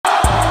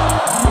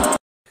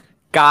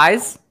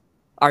Guys,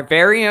 our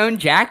very own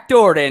Jack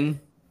Dordan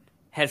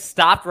has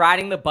stopped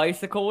riding the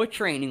bicycle with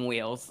training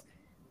wheels,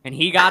 and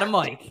he got a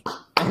mic.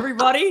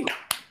 Everybody.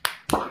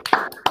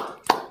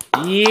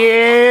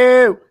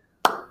 Yeah.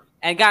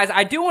 And guys,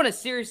 I do want to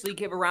seriously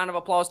give a round of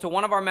applause to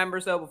one of our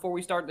members, though, before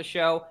we start the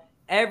show.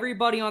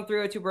 Everybody on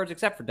 302 Birds,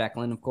 except for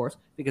Declan, of course,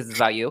 because it's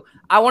about you.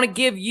 I want to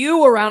give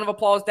you a round of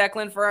applause,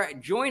 Declan, for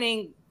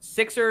joining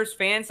Sixers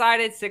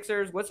Fansided.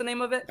 Sixers, what's the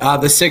name of it?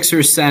 The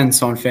Sixers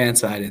Sense on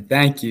Fansided.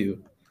 Thank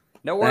you.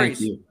 No worries.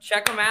 Thank you.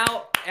 Check them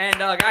out. And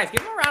guys, give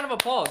him a round of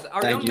applause.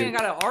 Our young man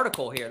got an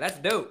article here. That's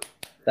dope.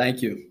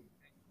 Thank you.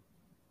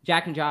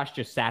 Jack and Josh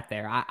just sat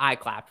there. I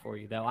clapped for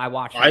you, though. I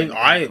watched.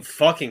 I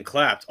fucking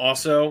clapped.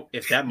 Also,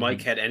 if that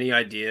mic had any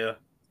idea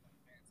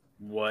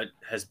what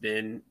has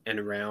been and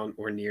around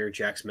or near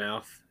Jack's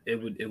mouth,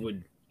 it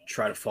would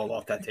try to fall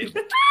off that table.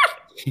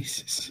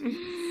 Jesus.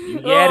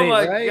 Oh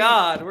my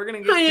God, we're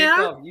gonna get kicked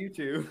off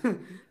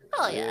YouTube.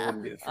 Oh yeah.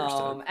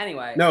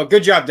 Anyway. No,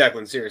 good job,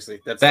 Declan.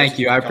 Seriously, Thank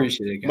you. I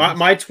appreciate it, guys.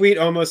 My tweet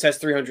almost has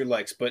 300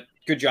 likes, but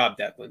good job,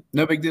 Declan.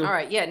 No big deal. All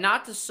right, yeah,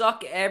 not to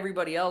suck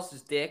everybody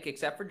else's dick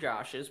except for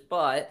Josh's,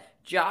 but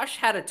Josh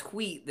had a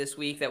tweet this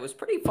week that was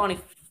pretty funny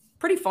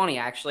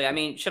actually. I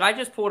mean, should I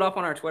just pull it up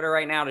on our Twitter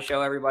right now to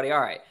show everybody? All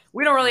right,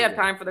 we don't really have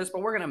time for this,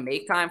 but we're gonna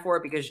make time for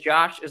it because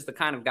Josh is the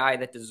kind of guy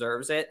that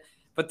deserves it.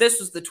 But this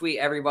was the tweet,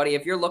 everybody.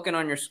 If you're looking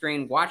on your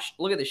screen,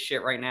 look at this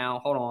shit right now.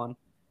 Hold on,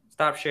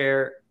 stop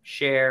share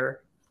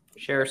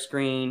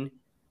screen,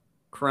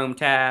 Chrome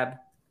tab,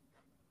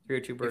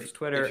 302 Birds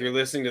Twitter. If you're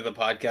listening to the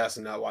podcast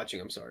and not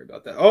watching, I'm sorry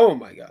about that. Oh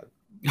my God.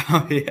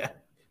 Oh yeah.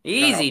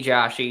 Easy,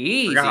 Joshy,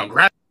 easy.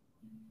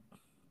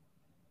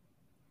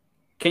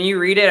 Can you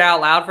read it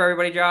out loud for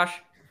everybody, Josh?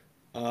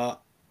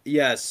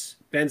 Yes.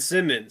 Ben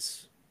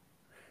Simmons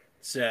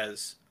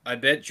says, I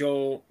bet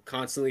Joel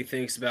constantly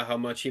thinks about how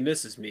much he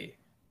misses me.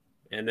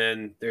 And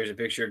then there's a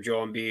picture of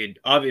Joel Embiid,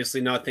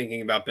 obviously not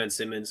thinking about Ben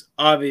Simmons,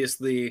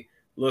 obviously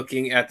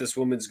looking at this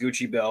woman's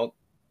Gucci belt.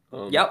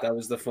 Yep. That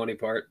was the funny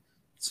part.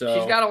 So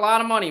she's got a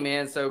lot of money,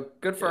 man. So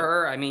good for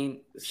her. I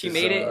mean, she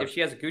made it if she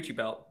has a Gucci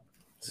belt.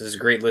 This is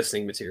great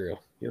listening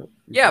material. Yep.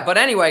 Yeah, but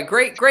anyway,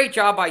 great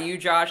job by you,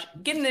 Josh.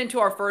 Getting into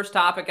our first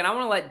topic, and I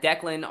want to let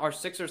Declan, our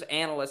Sixers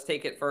analyst,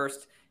 take it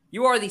first.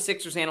 You are the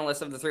Sixers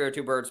analyst of the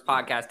 302 Birds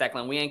podcast,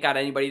 Declan. We ain't got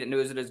anybody that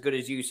knows it as good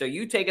as you, so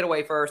you take it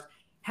away first.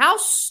 How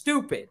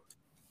stupid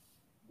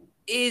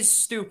is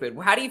stupid?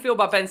 How do you feel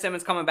about Ben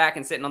Simmons coming back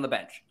and sitting on the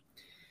bench?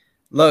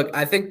 Look,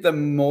 I think the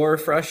more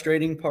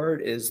frustrating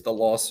part is the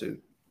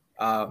lawsuit.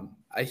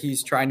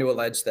 He's trying to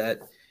allege that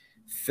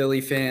Philly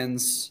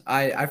fans,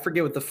 I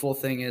forget what the full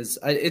thing is.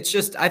 I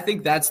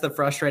think that's the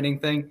frustrating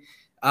thing.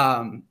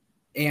 And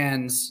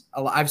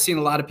I've seen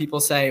a lot of people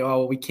say,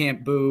 oh, we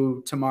can't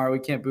boo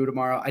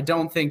tomorrow. I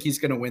don't think he's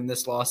going to win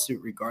this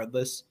lawsuit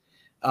regardless.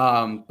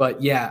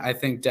 But yeah, I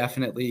think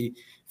definitely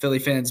Philly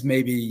fans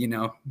maybe,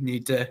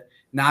 need to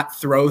not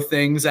throw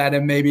things at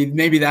him.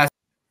 Maybe that's,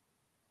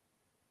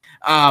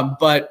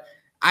 but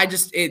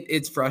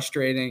it's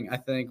frustrating, I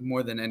think,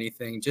 more than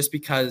anything, just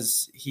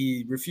because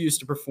he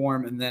refused to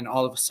perform. And then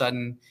all of a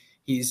sudden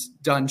he's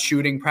done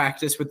shooting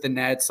practice with the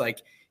Nets.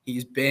 Like,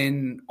 he's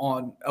been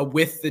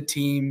with the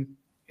team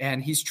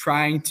and he's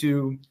trying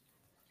to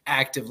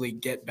actively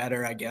get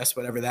better, I guess,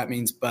 whatever that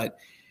means. But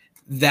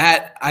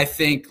that, I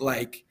think,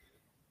 like,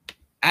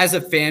 as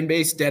a fan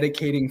base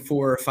dedicating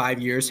 4 or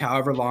 5 years,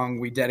 however long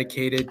we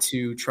dedicated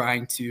to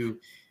trying to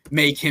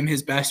make him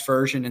his best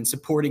version and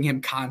supporting him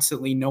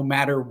constantly, no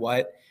matter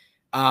what,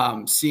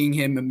 seeing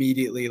him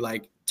immediately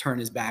like turn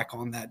his back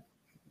on that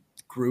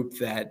group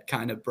that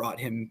kind of brought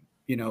him,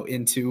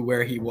 into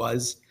where he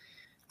was.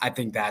 I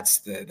think that's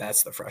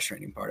the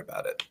frustrating part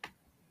about it.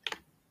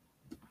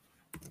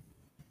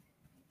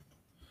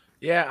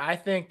 Yeah, I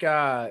think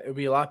it would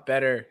be a lot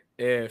better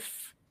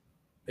if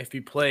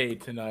he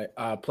played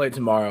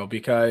tomorrow,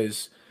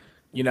 because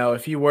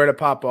if he were to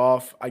pop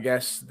off, I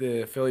guess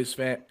the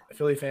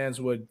Philly fans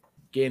would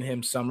gain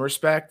him some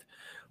respect.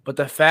 But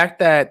the fact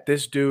that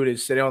this dude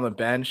is sitting on the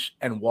bench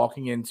and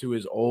walking into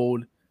his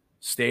old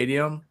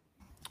stadium,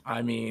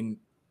 I mean,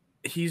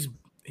 he's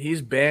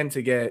banned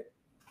to get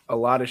a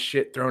lot of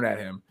shit thrown at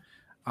him.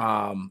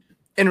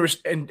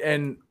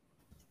 And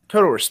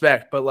total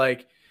respect, but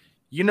like,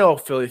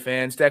 Philly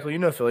fans,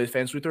 Declan, Philly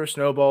fans, we throw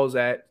snowballs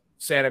at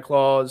Santa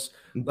Claus,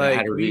 like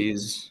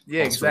batteries.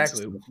 Yeah,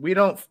 exactly. We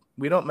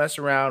don't mess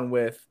around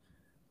with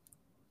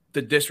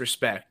the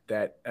disrespect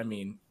that, I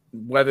mean,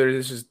 whether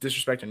this is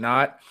disrespect or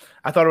not.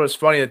 I thought it was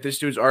funny that this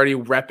dude's already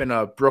repping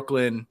a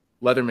Brooklyn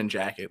Leatherman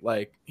jacket.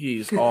 Like,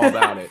 he's all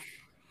about it.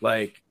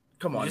 Like,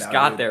 come on. You just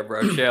got there,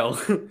 bro. Chill.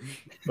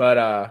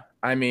 But,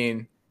 I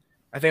mean,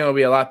 I think it'll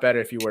be a lot better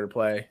if he were to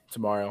play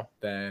tomorrow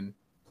than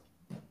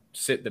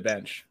sit the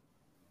bench.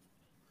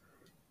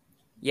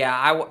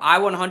 Yeah, I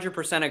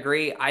 100%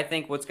 agree. I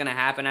think what's going to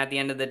happen at the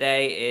end of the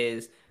day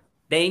is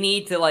they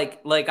need to, like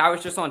I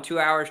was just on 2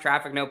 Hours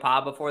Traffic No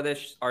Pod before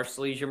this, our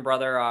Salesian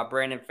brother,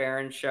 Brandon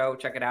Farron's show.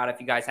 Check it out if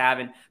you guys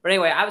haven't. But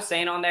anyway, I was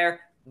saying on there,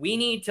 we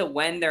need to,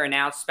 when they're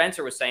announced,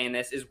 Spencer was saying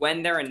this, is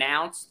when they're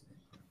announced,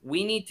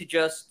 we need to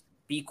just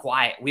be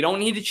quiet. We don't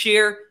need to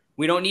cheer.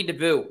 We don't need to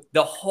boo.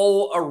 The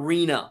whole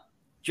arena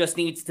just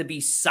needs to be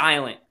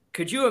silent.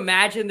 Could you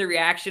imagine the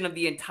reaction of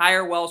the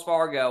entire Wells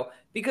Fargo?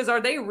 Because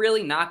are they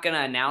really not going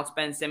to announce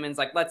Ben Simmons?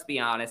 Like, let's be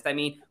honest. I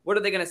mean, what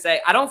are they going to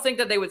say? I don't think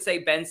that they would say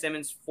Ben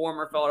Simmons,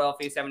 former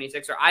Philadelphia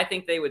 76er. I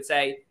think they would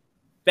say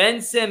Ben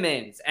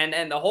Simmons,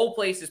 and the whole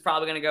place is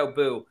probably going to go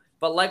boo.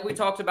 But like we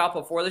talked about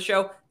before the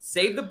show,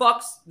 save the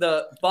Buck,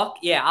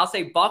 I'll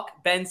say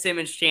Buck Ben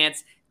Simmons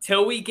chance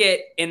till we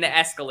get in the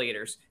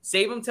escalators.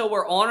 Save them till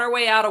we're on our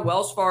way out of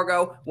Wells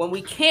Fargo when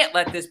we can't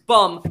let this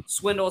bum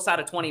swindle us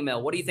out of 20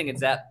 mil. What do you think,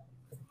 Zep?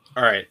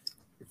 All right.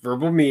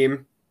 Verbal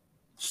meme,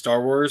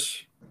 Star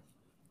Wars,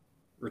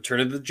 Return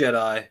of the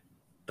Jedi,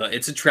 the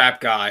It's a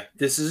Trap guy.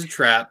 This is a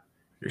trap.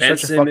 You're Ben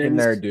such a Simmons, fucking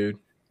nerd, dude.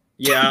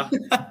 Yeah,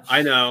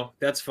 I know.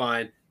 That's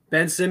fine.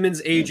 Ben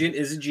Simmons' agent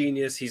is a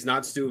genius. He's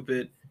not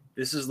stupid.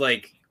 This is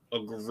like a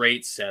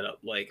great setup.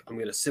 Like, I'm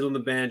going to sit on the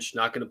bench,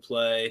 not going to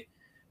play,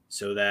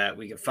 so that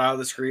we can file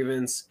this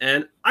grievance.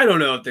 And I don't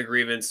know if the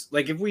grievance,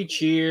 like, if we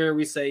cheer,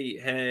 we say,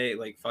 hey,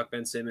 like, fuck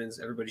Ben Simmons,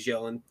 everybody's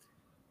yelling,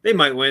 they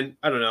might win.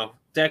 I don't know.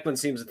 Declan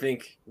seems to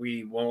think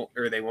we won't,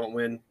 or they won't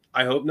win.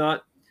 I hope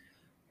not.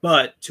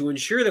 But to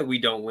ensure that we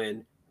don't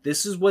win,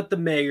 this is what the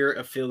mayor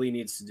of Philly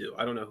needs to do.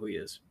 I don't know who he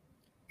is.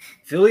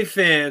 Philly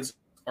fans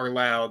are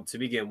loud to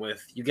begin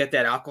with. You get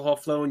that alcohol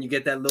flowing, you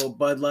get that little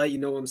Bud Light, you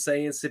know what I'm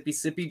saying? Sippy,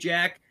 sippy,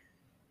 Jack.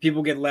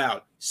 People get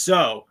loud.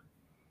 So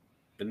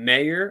the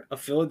mayor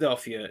of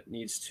Philadelphia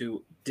needs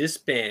to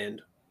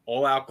disband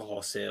all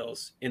alcohol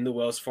sales in the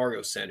Wells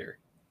Fargo Center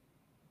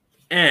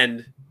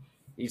and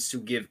needs to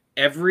give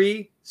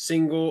every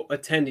single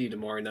attendee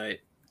tomorrow night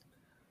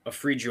a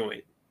free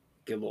joint.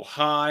 Get a little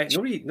high.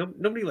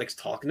 Nobody likes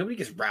talking. Nobody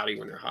gets rowdy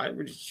when they're high.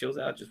 Everybody just chills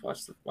out, just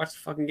watch the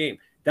fucking game.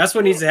 That's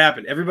what needs to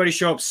happen. Everybody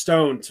show up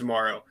stoned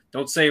tomorrow.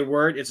 Don't say a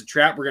word. It's a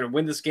trap. We're going to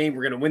win this game.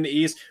 We're going to win the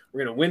East.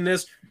 We're going to win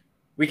this.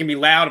 We can be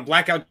loud and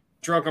blackout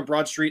drunk on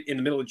Broad Street in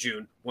the middle of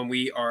June when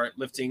we are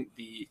lifting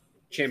the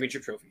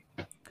championship trophy.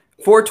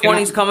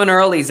 420's coming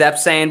early, Zep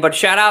saying. But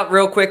shout out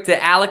real quick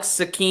to Alex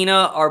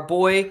Sakina, our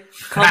boy,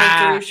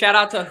 coming through. Shout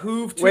out to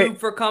HoovTube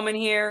for coming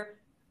here.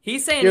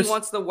 He's saying he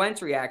wants the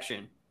Wentz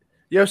reaction.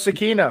 Yo,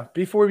 Sakina,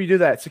 before we do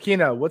that,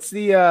 Sakina, what's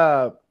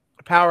the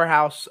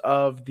powerhouse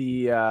of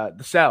the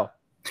cell?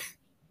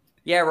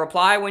 Yeah,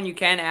 reply when you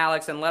can,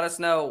 Alex, and let us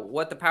know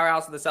what the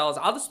powerhouse of the cell is.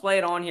 I'll display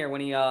it on here when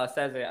he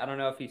says it. I don't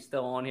know if he's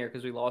still on here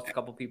because we lost a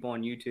couple people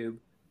on YouTube.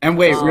 And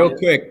wait, real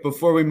quick,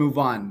 before we move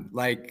on,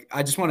 like,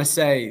 I just want to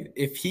say,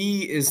 if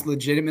he is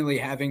legitimately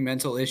having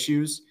mental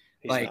issues,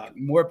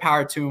 more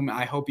power to him.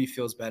 I hope he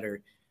feels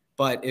better.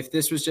 But if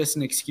this was just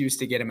an excuse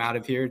to get him out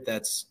of here,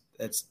 that's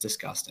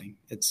disgusting.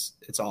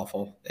 It's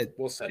awful. It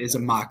is a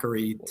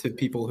mockery to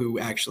people who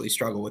actually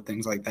struggle with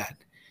things like that.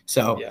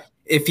 So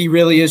if he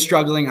really is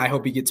struggling, I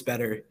hope he gets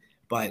better.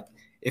 But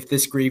if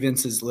this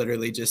grievance is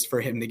literally just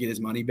for him to get his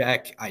money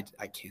back,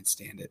 I can't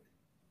stand it.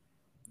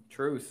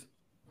 Truth.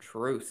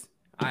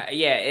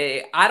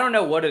 I don't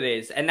know what it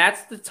is. And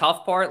that's the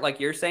tough part, like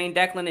you're saying,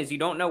 Declan, is you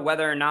don't know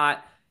whether or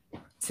not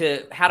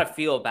how to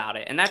feel about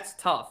it. And that's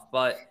tough.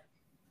 But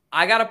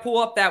I got to pull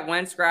up that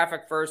Wentz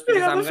graphic first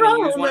because I'm going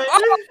to use one.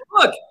 Oh,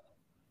 look.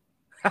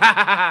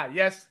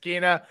 Yes,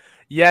 Sakina.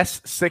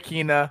 Yes,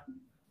 Sakina.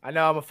 I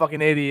know I'm a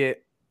fucking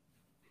idiot.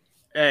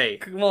 Hey.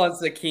 Come on,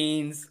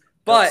 Sakines.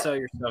 But don't sell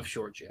yourself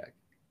short, Jack.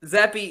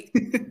 Zeppy,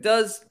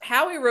 does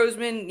Howie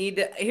Roseman need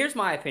to – here's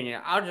my opinion.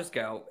 I'll just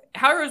go.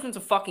 Howie Roseman's a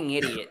fucking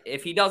idiot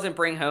if he doesn't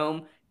bring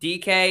home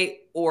DK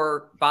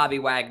or Bobby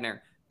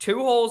Wagner. 2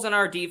 holes in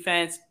our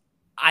defense.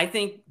 I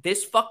think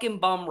this fucking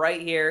bum right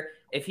here,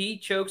 if he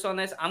chokes on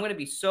this, I'm going to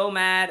be so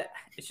mad.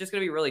 It's just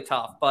going to be really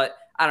tough. But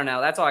I don't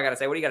know. That's all I got to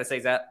say. What do you got to say,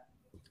 Zep?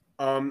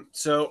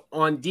 So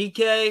on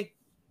DK,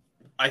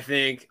 I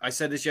think I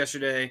said this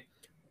yesterday.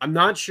 I'm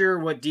not sure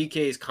what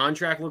DK's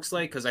contract looks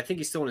like because I think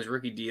he's still on his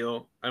rookie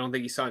deal. I don't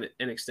think he signed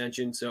an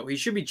extension, so he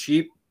should be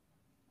cheap.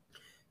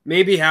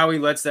 Maybe Howie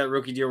lets that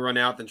rookie deal run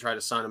out, then try to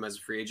sign him as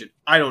a free agent.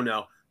 I don't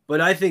know. But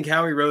I think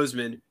Howie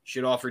Roseman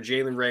should offer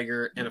Jalen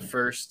Reagor and a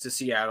first to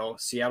Seattle.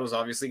 Seattle's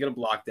obviously going to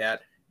block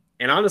that.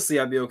 And honestly,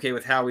 I'd be okay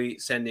with Howie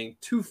sending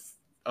 2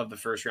 of the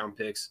first-round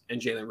picks and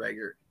Jalen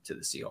Reagor to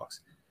the Seahawks.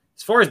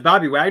 As far as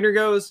Bobby Wagner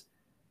goes,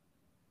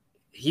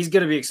 he's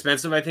going to be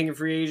expensive, I think, in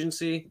free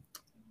agency.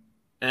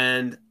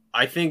 And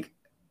I think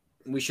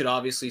we should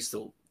obviously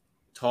still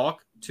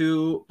talk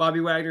to Bobby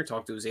Wagner,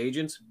 talk to his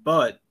agents.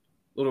 But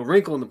little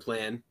wrinkle in the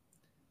plan,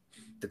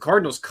 the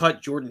Cardinals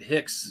cut Jordan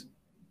Hicks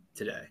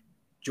today.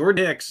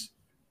 Jordan Hicks,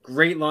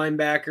 great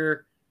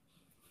linebacker,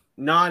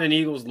 not an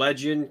Eagles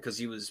legend because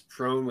he was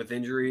prone with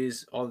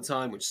injuries all the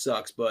time, which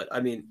sucks. But,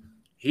 I mean,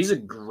 he's a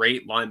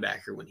great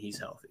linebacker when he's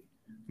healthy.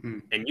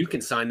 And you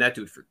can sign that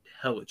dude for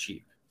hella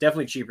cheap.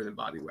 Definitely cheaper than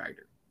Bobby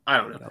Wagner. I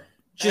don't know.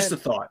 Just a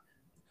thought.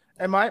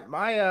 And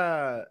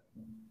I'm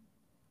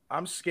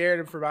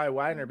scared for Bobby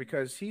Wagner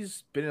because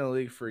he's been in the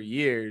league for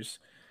years.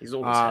 He's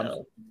old as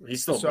hell.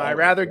 He's still. So I'd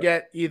rather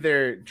get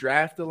either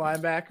draft a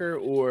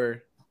linebacker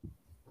or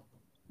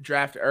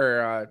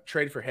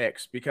trade for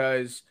Hicks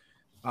because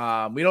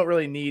we don't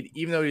really need,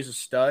 even though he's a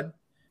stud,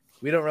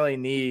 we don't really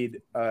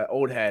need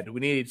old head. We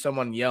need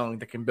someone young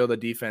that can build a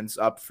defense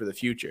up for the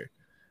future.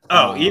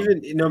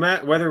 Even no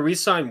matter whether we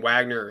sign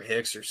Wagner or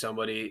Hicks or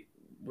somebody,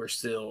 we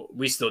still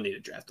need to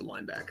draft a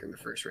linebacker in the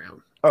first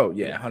round. Oh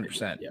yeah,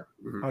 100%. Yeah,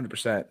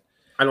 100%.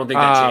 I don't think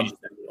that changes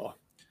that at all.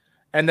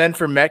 And then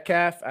for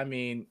Metcalf, I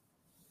mean,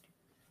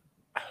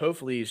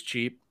 hopefully he's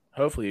cheap. I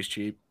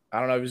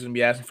don't know if he's gonna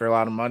be asking for a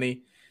lot of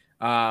money,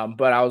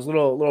 but I was a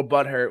little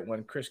butthurt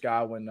when Chris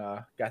Godwin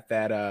got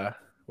that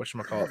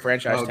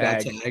franchise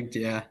tag. Got tagged,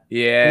 yeah.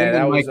 Yeah, and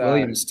that Mike was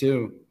Williams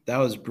too. That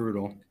was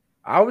brutal.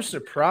 I was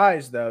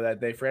surprised though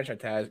that they franchise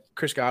tagged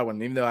Chris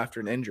Godwin, even though after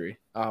an injury.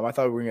 I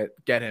thought we were gonna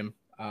get him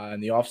in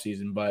the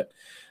offseason, but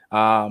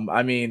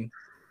I mean,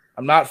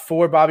 I'm not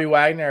for Bobby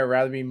Wagner. I'd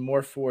rather be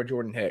more for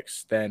Jordan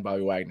Hicks than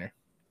Bobby Wagner.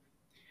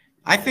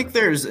 I think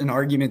there's an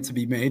argument to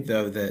be made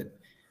though that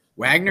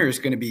Wagner is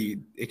going to be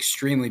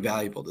extremely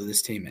valuable to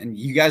this team, and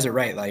you guys are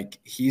right. Like,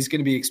 he's going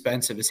to be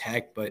expensive as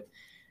heck, but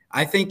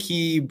I think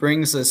he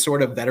brings a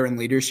sort of veteran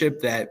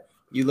leadership that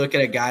you look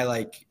at a guy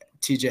like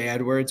TJ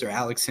Edwards or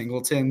Alex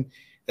Singleton,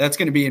 that's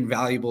going to be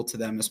invaluable to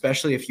them,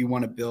 especially if you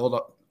want to build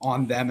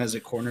on them as a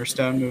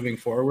cornerstone moving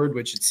forward,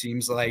 which it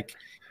seems like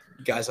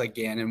guys like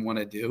Gannon want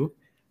to do.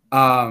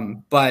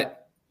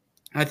 But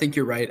I think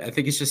you're right. I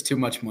think it's just too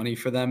much money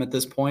for them at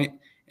this point.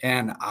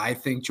 And I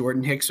think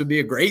Jordan Hicks would be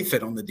a great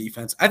fit on the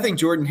defense. I think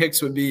Jordan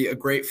Hicks would be a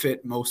great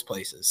fit most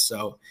places.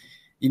 So,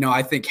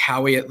 I think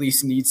Howie at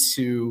least needs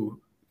to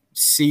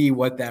see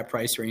what that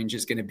price range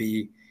is going to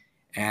be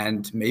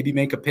and maybe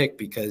make a pick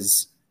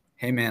because,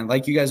 hey, man,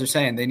 like you guys are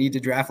saying, they need to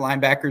draft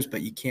linebackers,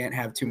 but you can't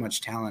have too much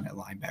talent at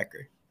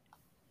linebacker.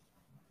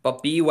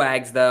 But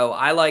B-Wags, though,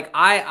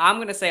 I'm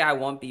going to say I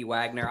want B.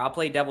 Wagner. I'll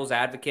play devil's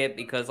advocate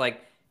because,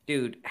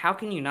 dude, how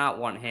can you not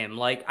want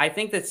him? I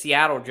think that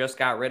Seattle just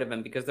got rid of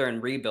him because they're in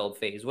rebuild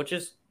phase, which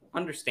is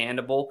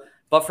understandable.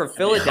 But for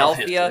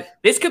Philadelphia,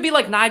 this could be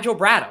like Nigel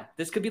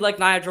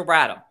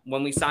Bradham.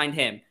 When we signed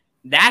him.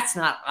 That's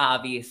not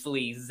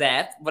obviously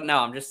Zep, but no,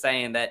 I'm just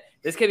saying that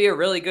this could be a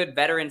really good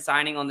veteran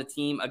signing on the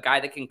team, a guy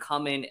that can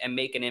come in and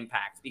make an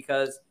impact.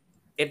 Because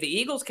if the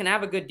Eagles can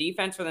have a good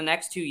defense for the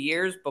next 2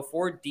 years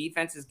before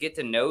defenses get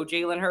to know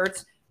Jalen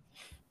Hurts,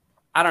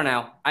 I don't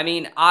know. I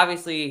mean,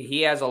 obviously,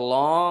 he has a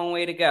long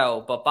way to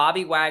go, but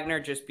Bobby Wagner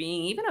just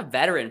being even a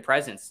veteran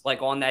presence,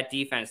 on that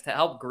defense to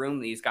help groom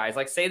these guys.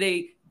 Say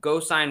they go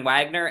sign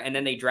Wagner and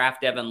then they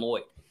draft Devin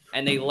Lloyd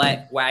and they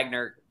let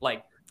Wagner,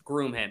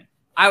 groom him.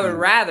 I would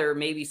rather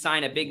maybe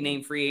sign a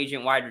big-name free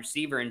agent wide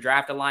receiver and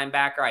draft a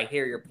linebacker. I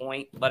hear your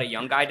point. Let a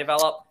young guy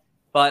develop.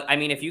 But, I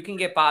mean, if you can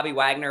get Bobby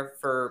Wagner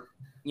for,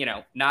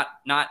 not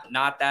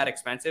that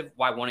expensive,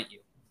 why wouldn't you?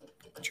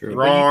 True.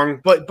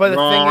 Wrong. But the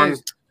Wrong. thing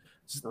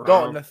is,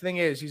 Dalton, the thing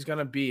is, he's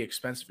gonna be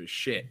expensive as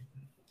shit.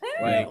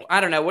 I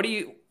don't know. What do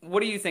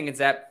you think,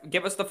 Zep?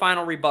 Give us the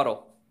final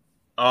rebuttal.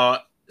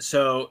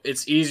 So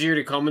it's easier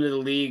to come into the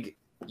league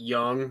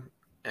young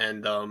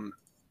and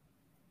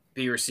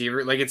be a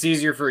receiver. It's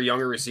easier for a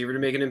younger receiver to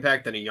make an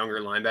impact than a younger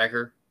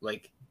linebacker.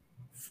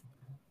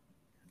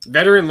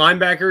 Veteran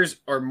linebackers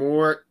are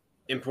more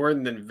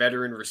important than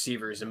veteran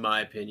receivers, in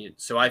my opinion.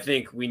 So I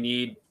think we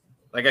need,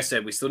 like I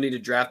said, we still need to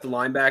draft the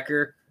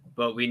linebacker.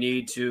 But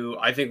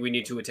I think we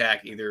need to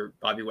attack either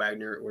Bobby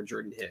Wagner or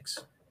Jordan Hicks.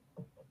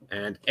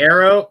 And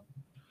Arrow,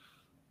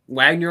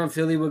 Wagner on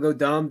Philly will go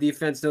dumb.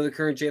 Defense, know the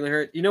current Jalen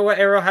Hurts. You know what,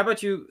 Arrow? How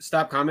about you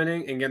stop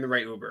commenting and get in the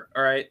right Uber?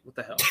 All right? What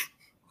the hell?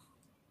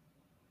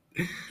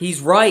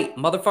 He's right.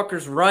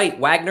 Motherfucker's right.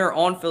 Wagner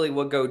on Philly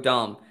would go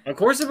dumb. Of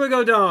course it would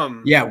go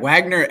dumb. Yeah,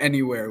 Wagner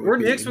anywhere.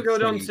 Jordan Hicks would go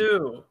dumb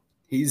too.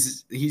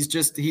 He's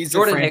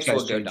Jordan Hicks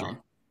would go dumb.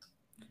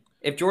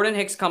 If Jordan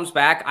Hicks comes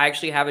back, I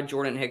actually have a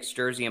Jordan Hicks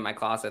jersey in my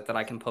closet that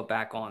I can put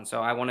back on. So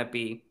I wouldn't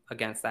be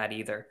against that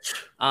either.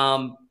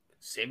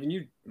 Saving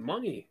you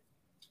money.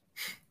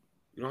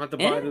 You don't have to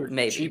buy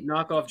the cheap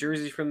knockoff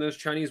jerseys from those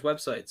Chinese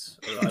websites.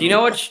 Do you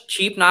know what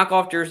cheap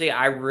knockoff jersey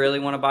I really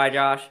want to buy,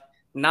 Josh?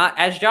 Not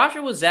as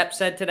Joshua Zepp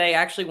said today,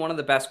 actually one of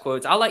the best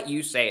quotes. I'll let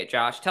you say it,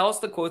 Josh. Tell us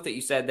the quote that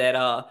you said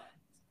that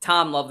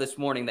Tom loved this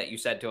morning that you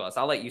said to us.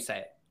 I'll let you say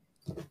it.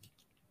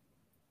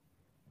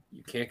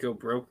 You can't go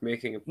broke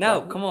making a profit.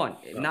 No, come on.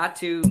 Not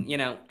to,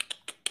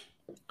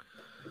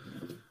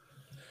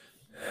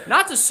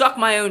 not to suck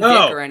my own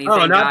dick or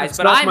anything, guys,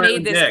 but I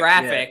made this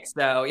graphic.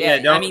 So,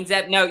 I mean,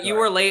 Zep, no, you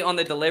were late on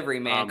the delivery,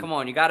 man. Come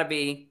on. You got to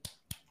be.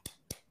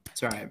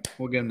 It's all right.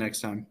 We'll get him next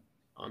time.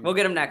 We'll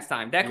get him next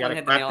time. Declan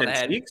hit the nail on the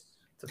head.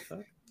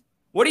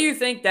 What do you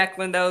think,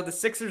 Declan, though? The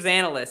Sixers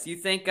analyst. You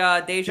think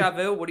deja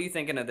vu? What are you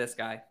thinking of this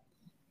guy?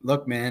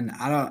 Look, man,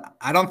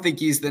 I don't think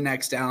he's the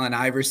next Allen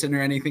Iverson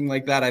or anything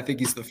like that. I think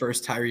he's the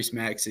first Tyrese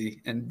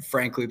Maxey, and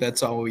frankly,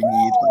 that's all we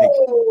need.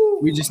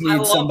 We just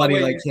need somebody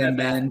like him,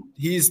 man.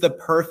 He's the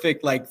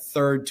perfect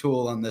third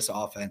tool on this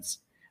offense.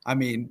 I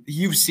mean,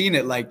 you've seen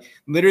it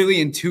literally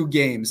in 2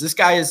 games. This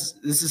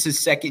is his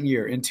second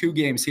year. In 2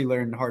 games, he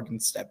learned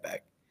Harden's step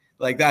back.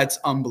 That's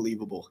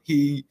unbelievable.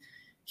 He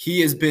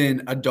has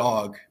been a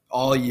dog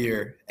all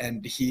year,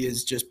 and he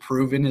has just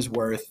proven his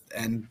worth.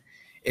 And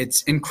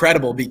it's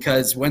incredible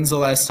because when's the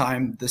last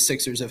time the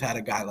Sixers have had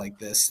a guy like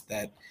this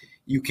that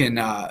you can,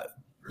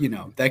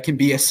 that can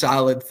be a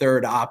solid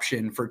third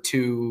option for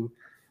 2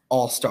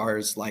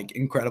 all-stars, like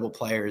incredible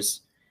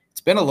players.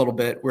 It's been a little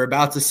bit. We're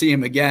about to see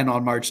him again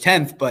on March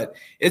 10th, but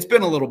it's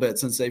been a little bit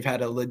since they've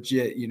had a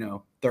legit,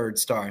 third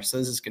star. So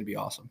this is going to be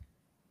awesome.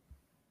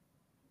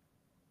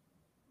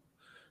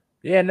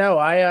 Yeah, no,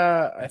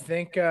 I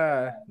think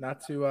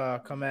not to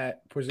come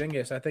at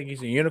Porzingis. I think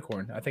he's a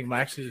unicorn. I think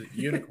Max is a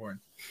unicorn.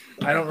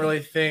 I don't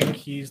really think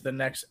he's the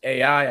next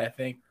AI. I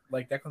think,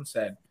 like Declan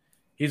said,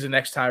 he's the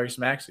next Tyrese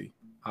Maxey.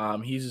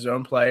 He's his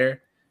own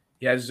player.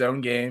 He has his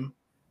own game.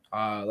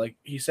 Like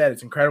he said,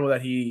 it's incredible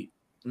that he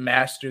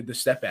mastered the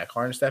step back,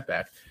 Harden step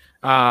back.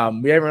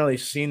 We haven't really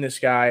seen this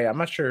guy. I'm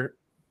not sure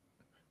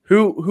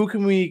who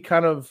can we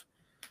kind of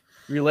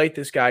relate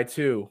this guy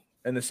to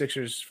in the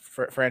Sixers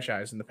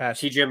franchise in the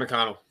past TJ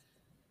McConnell.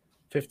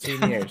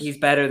 15 years. He's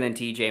better than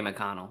TJ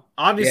McConnell.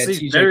 Obviously,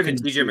 he's better than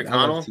TJ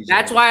McConnell.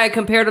 That's why I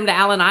compared him to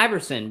Allen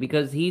Iverson,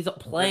 because he's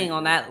playing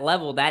on that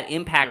level, that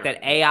impact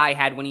that AI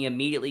had when he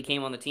immediately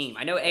came on the team.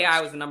 I know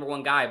AI was the number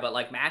 1 guy, but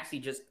like Maxey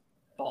just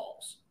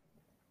balls.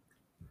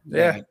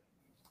 Yeah.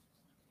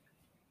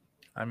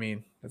 I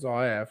mean, that's all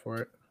I have for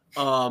it.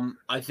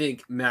 I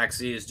think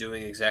Maxey is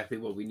doing exactly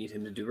what we need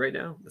him to do right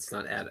now. Let's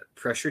not add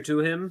pressure to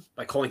him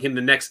by calling him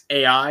the next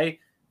AI,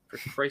 for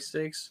Christ's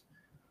sakes.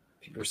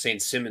 People were saying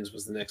Simmons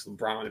was the next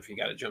LeBron if he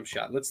got a jump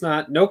shot.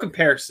 No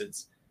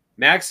comparisons.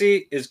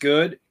 Maxey is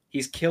good.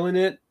 He's killing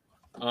it.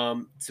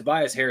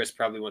 Tobias Harris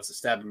probably wants to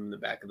stab him in the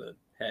back of the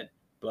head,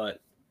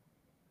 but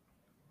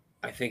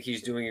I think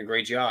he's doing a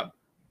great job.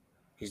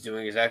 He's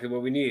doing exactly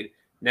what we need.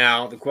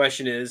 Now, the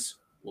question is,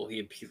 will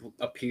he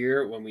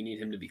appear when we need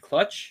him to be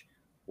clutch?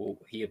 Will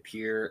he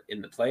appear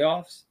in the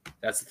playoffs?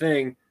 That's the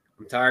thing.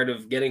 I'm tired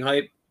of getting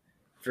hype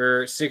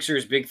for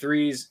Sixers big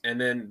threes and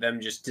then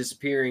them just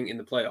disappearing in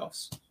the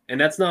playoffs. And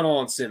that's not all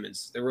on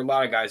Simmons. There were a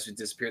lot of guys who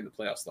disappeared in the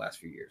playoffs the last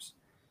few years.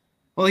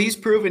 Well, he's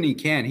proven he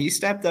can. He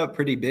stepped up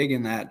pretty big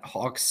in that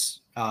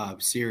Hawks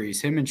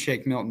series. Him and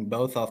Shake Milton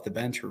both off the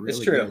bench were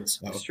really good.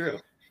 So, it's true.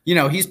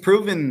 He's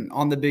proven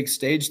on the big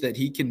stage that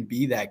he can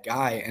be that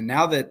guy. And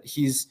now that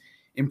he's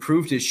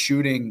improved his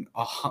shooting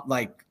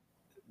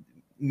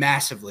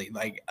massively,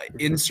 like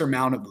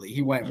insurmountably,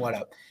 he went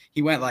up?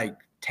 He went like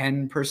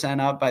 10%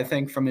 up, I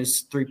think, from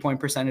his 3-point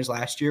percentage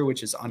last year,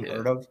 which is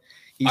unheard of.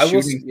 He's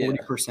shooting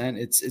 40%.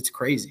 It's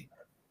crazy.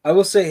 I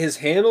will say his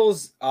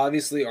handles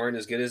obviously aren't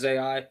as good as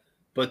AI,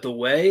 but the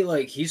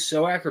way he's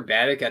so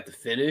acrobatic at the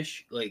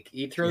finish,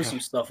 he throws some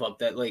stuff up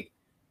that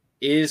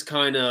is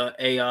kind of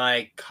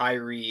AI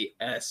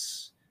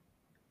Kyrie-esque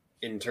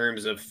in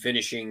terms of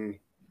finishing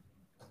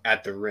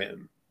at the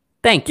rim.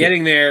 Thank you.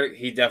 Getting there,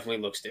 he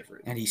definitely looks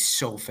different. And he's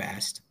so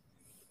fast.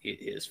 He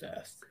is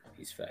fast.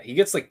 He's fast. He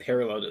gets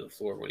parallel to the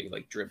floor when he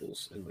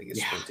dribbles and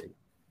is sprinting.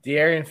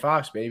 De'Aaron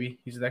Fox, baby.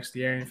 He's the next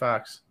De'Aaron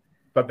Fox,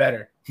 but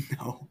better.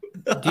 No.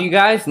 Do you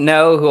guys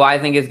know who I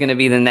think is going to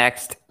be the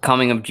next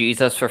coming of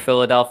Jesus for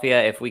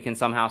Philadelphia if we can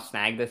somehow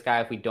snag this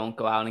guy, if we don't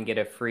go out and get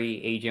a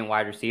free agent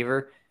wide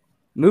receiver?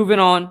 Moving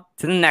on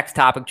to the next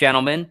topic,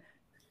 gentlemen.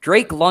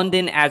 Drake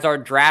London as our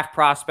draft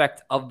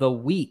prospect of the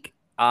week.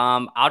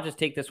 I'll just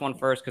take this one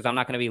first because I'm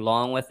not going to be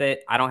long with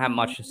it. I don't have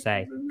much to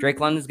say. Drake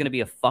London's going to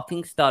be a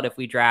fucking stud if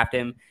we draft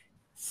him.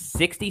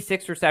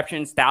 66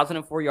 receptions,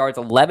 1,004 yards,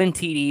 11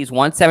 TDs,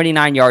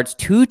 179 yards,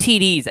 2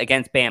 TDs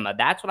against Bama.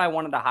 That's what I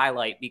wanted to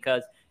highlight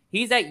because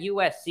he's at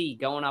USC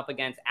going up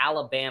against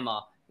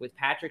Alabama with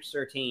Patrick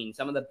Surtain,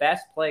 some of the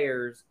best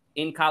players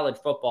in college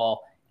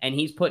football, and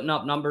he's putting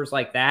up numbers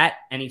like that,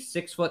 and he's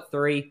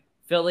 6'3".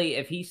 Philly,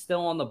 if he's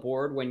still on the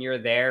board when you're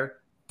there,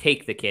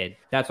 take the kid.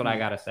 That's what I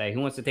got to say.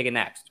 Who wants to take it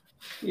next?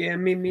 Yeah,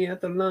 meet me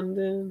at the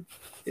London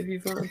if you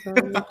find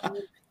time.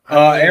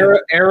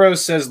 Arrow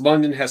says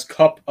London has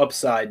Cup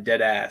upside,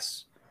 dead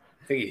ass.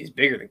 I think he's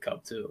bigger than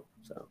Cup too.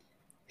 So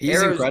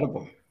he's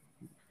incredible.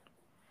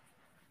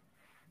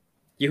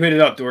 You hit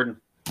it up,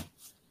 Jordan.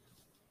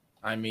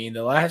 I mean,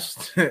 the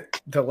last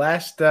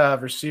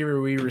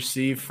receiver we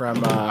received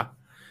from that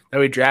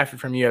we drafted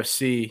from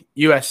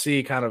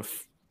USC kind of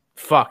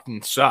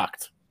fucking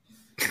sucked.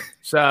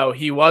 So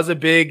he was a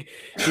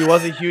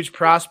huge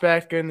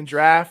prospect in the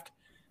draft,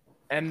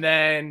 and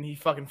then he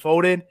fucking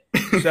folded.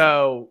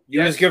 So he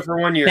was good for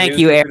 1 year. Thank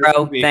you,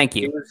 Arrow. Thank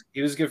you.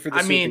 He was good for the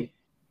I mean,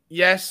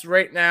 yes,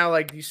 right now,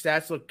 these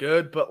stats look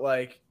good, but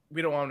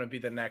we don't want him to be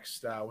the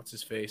next what's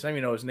his face? I don't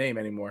even know his name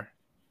anymore.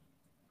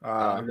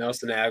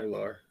 Nelson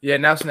Aguilar. Yeah,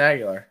 Nelson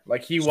Aguilar.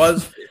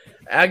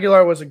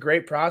 Aguilar was a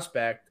great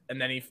prospect, and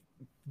then he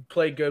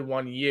played good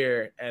 1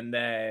 year, and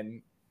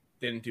then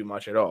didn't do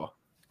much at all.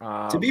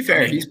 To be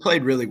fair, he's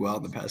played really well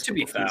in the past. To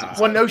be fair,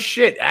 well, no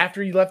shit.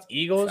 After he left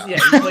Eagles, yeah,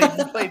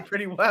 he played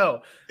pretty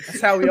well.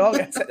 That's how we all.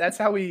 That's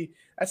how we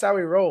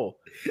roll.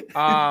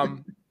 But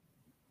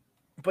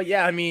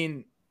yeah, I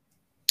mean,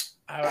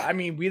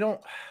 we don't.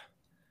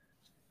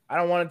 I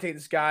don't want to take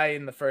this guy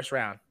in the first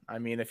round. I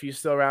mean, if he's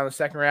still around the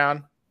second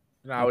round,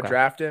 then I would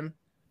draft him,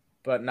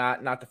 but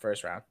not the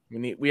first round.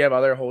 We have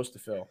other holes to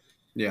fill.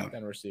 Yeah,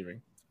 than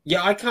receiving.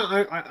 Yeah,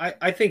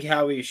 I think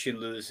Howie should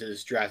lose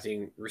his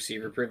drafting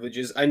receiver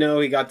privileges. I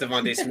know he got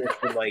Devontae Smith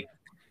for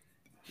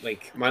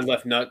Like my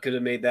left nut could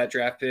have made that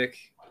draft pick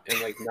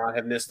and like not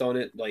have missed on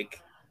it.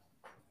 Like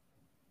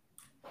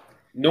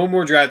no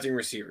more drafting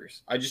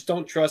receivers. I just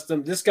don't trust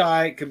them. This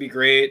guy could be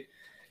great,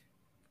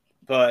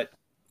 but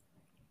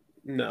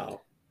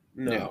no.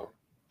 Yeah.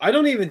 I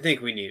don't even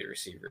think we need a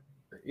receiver.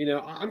 You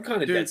know, I'm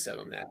kind of dead set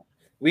on that.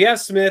 We have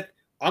Smith.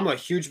 I'm a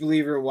huge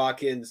believer in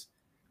Watkins.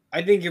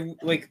 I think if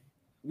like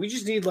we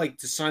just need like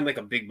to sign like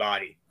a big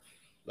body,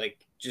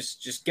 like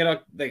just get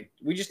out. Like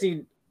we just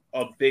need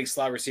a big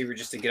slot receiver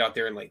just to get out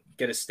there and like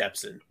get his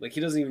steps in. Like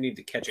he doesn't even need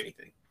to catch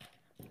anything.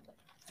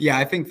 Yeah,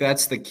 I think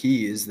that's the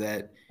key is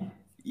that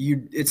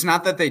it's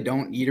not that they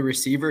don't need a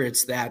receiver,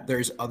 it's that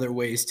there's other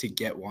ways to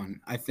get one.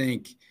 I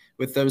think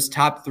with those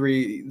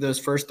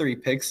first three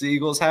picks the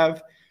Eagles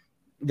have,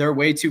 they're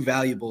way too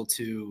valuable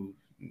to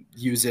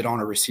use it on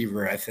a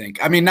receiver, I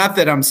think. I mean, not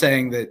that I'm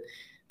saying that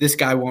this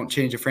guy won't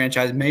change a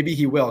franchise. Maybe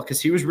he will, because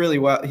he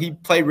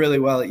played really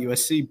well at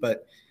USC,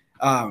 but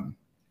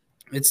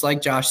it's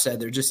like Josh said,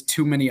 there are just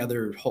too many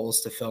other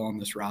holes to fill on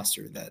this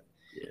roster that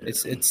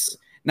it's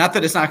not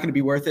that it's not going to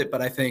be worth it,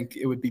 but I think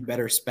it would be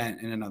better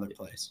spent in another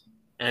place.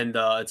 And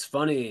it's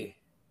funny,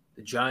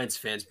 the Giants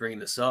fans bringing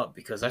this up,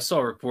 because I saw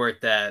a report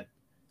that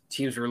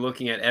teams were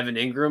looking at Evan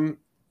Ingram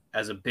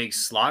as a big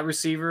slot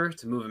receiver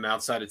to move him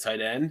outside of tight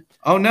end.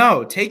 Oh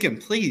no, take him,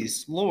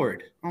 please,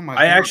 Lord. Oh my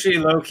God. I actually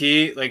low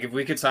key, like if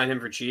we could sign him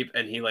for cheap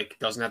and he like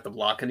doesn't have to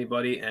block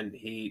anybody and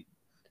he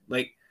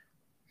like,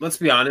 let's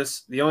be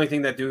honest, the only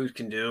thing that dude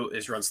can do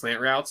is run slant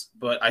routes.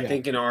 But I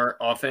think in our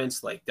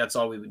offense, like that's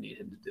all we would need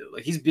him to do.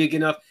 Like he's big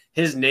enough.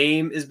 His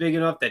name is big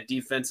enough that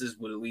defenses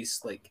would at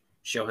least like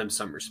show him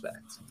some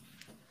respect.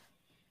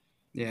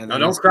 Yeah. Now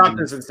don't crop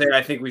this and say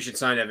I think we should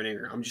sign Evan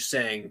Ingram. I'm just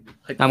saying.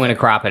 I'm going to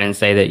crop it and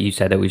say that you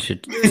said that we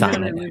should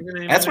sign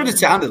it. That's what it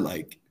sounded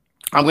like.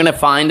 I'm going to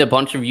find a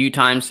bunch of you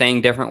times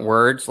saying different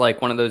words,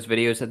 like one of those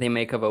videos that they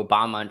make of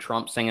Obama and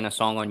Trump singing a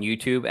song on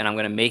YouTube, and I'm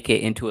going to make it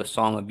into a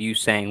song of you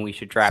saying we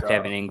should draft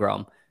Evan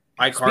Ingram.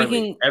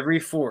 iCarly, every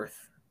fourth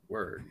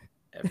word.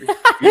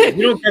 If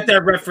you don't get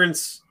that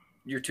reference,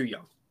 you're too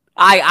young.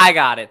 I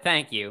got it.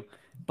 Thank you.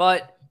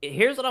 But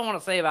here's what I want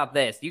to say about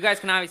this. You guys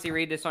can obviously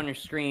read this on your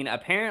screen.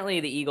 Apparently,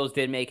 the Eagles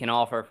did make an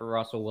offer for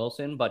Russell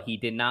Wilson, but he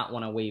did not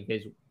want to waive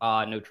his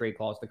no trade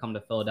clause to come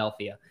to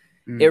Philadelphia.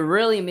 It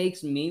really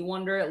makes me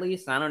wonder, at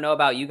least, I don't know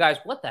about you guys,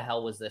 what the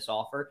hell was this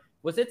offer?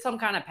 Was it some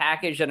kind of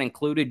package that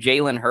included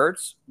Jalen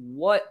Hurts?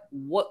 What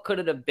could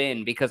it have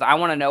been? Because I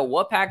want to know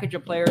what package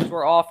of players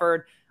were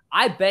offered.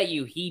 I bet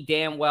you he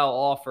damn well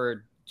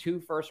offered 2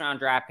 first-round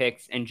draft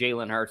picks and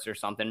Jalen Hurts or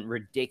something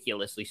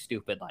ridiculously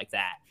stupid like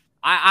that.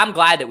 I'm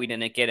glad that we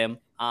didn't get him.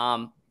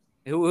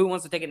 Who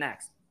wants to take it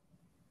next?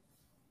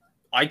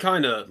 I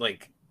kind of,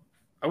 like,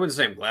 I wouldn't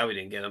say I'm glad we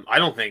didn't get him. I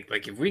don't think,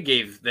 like, if we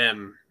gave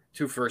them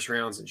 2 first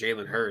rounds and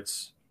Jalen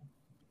Hurts,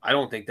 I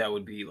don't think that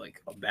would be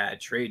like a bad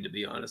trade, to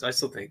be honest. I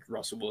still think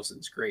Russell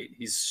Wilson's great.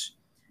 He's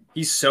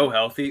so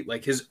healthy.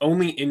 Like his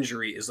only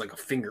injury is like a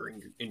finger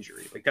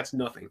injury. Like that's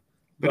nothing.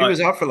 But he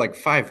was out for like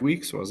 5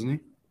 weeks, wasn't he?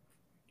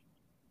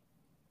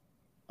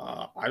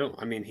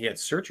 I mean, he had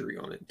surgery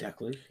on it,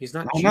 Declan. He's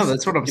not. I know,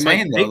 that's what I'm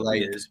saying though.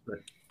 Like,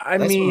 I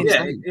mean,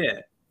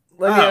 yeah.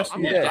 Let me ask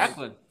you this.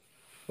 Declan.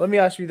 Let me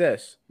ask you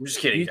this. I'm just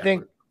kidding.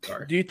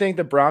 Do you think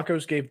the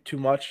Broncos gave too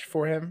much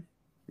for him?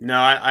 No,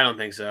 I don't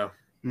think so.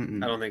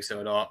 I don't think so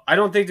at all. I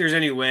don't think there's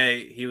any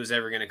way he was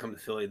ever going to come to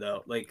Philly,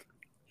 though. Like,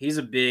 he's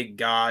a big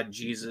God,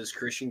 Jesus,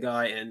 Christian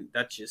guy, and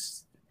that's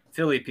just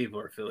Philly people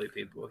are Philly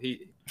people.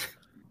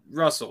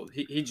 Russell,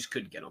 he just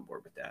couldn't get on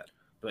board with that.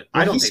 But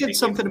I don't. He said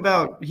something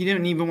about he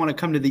didn't even want to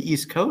come to the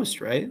East Coast,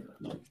 right?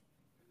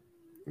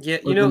 Yeah,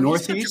 like the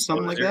Northeast,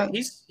 something like that.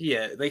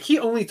 Like he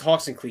only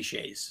talks in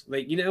cliches.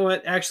 Like, you know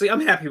what? Actually,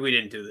 I'm happy we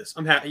didn't do this.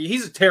 I'm happy.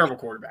 He's a terrible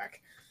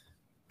quarterback.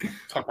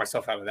 Talk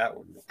myself out of that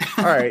one.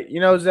 All right,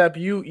 Zep,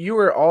 you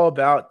were all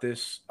about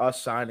us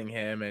signing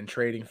him and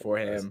trading for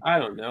him. I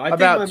don't know.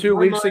 About 2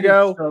 weeks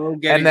ago,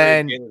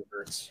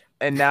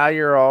 and now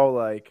you're all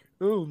like,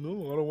 "Oh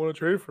no, I don't want to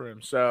trade for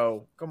him."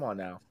 So come on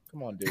now,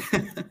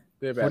 dude.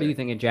 What are you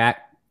thinking,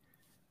 Jack?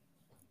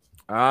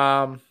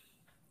 Yeah,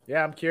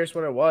 I'm curious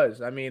what it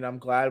was. I mean, I'm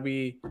glad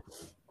we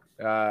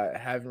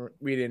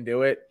didn't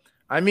do it.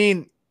 I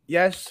mean,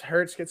 yes,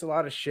 Hurts gets a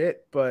lot of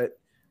shit, but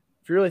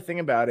if you really think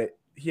about it,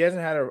 he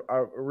hasn't had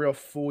a real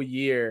full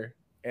year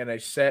and a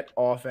set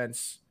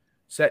offense,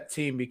 set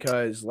team,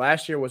 because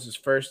last year was his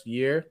first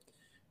year,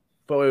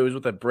 but it was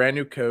with a brand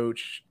new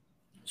coach.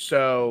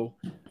 So,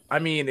 I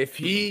mean, if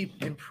he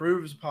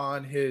improves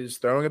upon his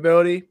throwing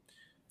ability,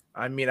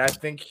 I mean, I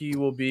think he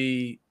will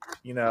be,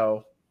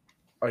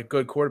 a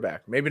good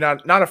quarterback. Maybe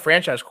not a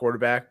franchise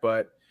quarterback,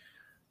 but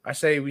I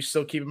say we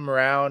still keep him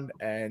around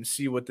and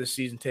see what this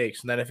season takes.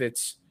 And then if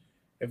it's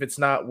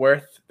not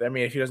worth, I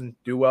mean, if he doesn't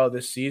do well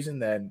this season,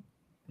 then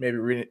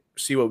maybe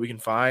see what we can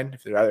find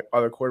if there are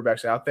other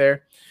quarterbacks out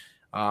there.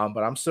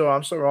 But I'm still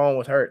rolling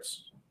with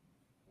Hurts.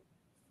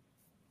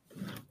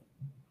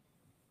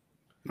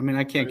 I mean,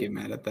 I can't get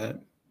mad at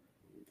that.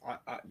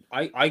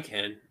 I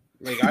can.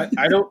 Like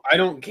I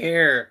don't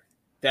care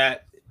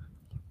that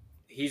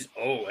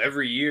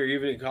every year,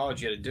 even in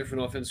college, you had a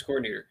different offensive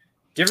coordinator.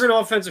 Different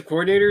offensive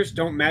coordinators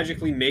don't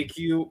magically make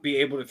you be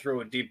able to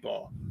throw a deep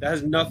ball. That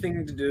has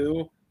nothing to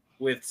do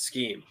with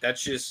scheme.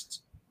 That's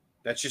just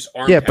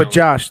arm Yeah, talent. but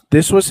Josh,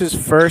 this was his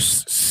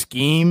first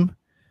scheme.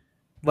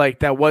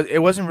 Like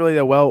it wasn't really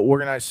a well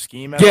organized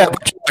scheme at all.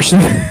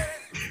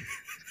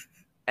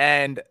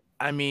 And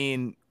I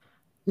mean,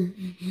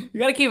 You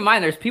got to keep in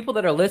mind, there's people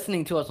that are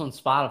listening to us on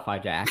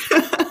Spotify, Jack.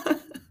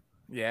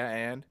 yeah,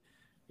 and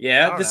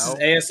yeah, this is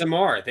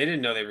ASMR. They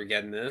didn't know they were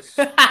getting this.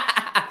 Go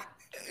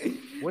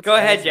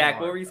ahead, ASMR? Jack.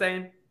 What were you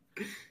saying?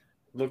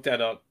 Look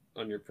that up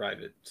on your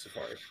private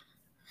Safari.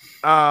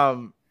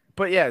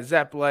 But yeah,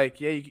 Zepp, like,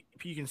 yeah,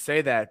 you can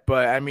say that,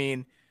 but I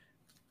mean,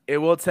 it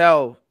will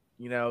tell,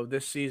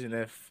 this season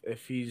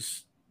if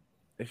he's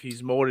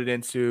molded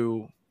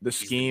into the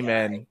scheme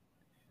and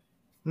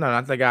no,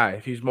 not the guy.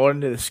 If he's molded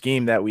into the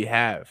scheme that we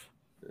have.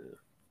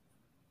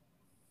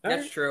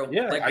 That's true.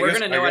 Yeah, like we're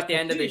gonna know at the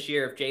end of this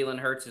year if Jalen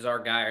Hurts is our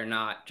guy or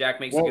not. Jack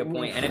makes a good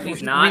point, and if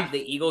he's not,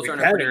 the Eagles are in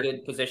a pretty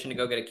good position to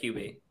go get a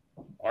QB.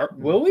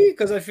 Will we?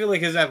 Because I feel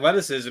like his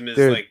athleticism is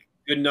Dude. like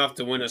good enough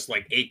to win us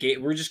like 8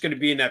 games. We're just going to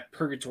be in that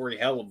purgatory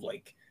hell of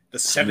like the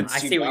 7th. I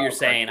see what you're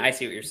saying. I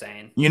see what you're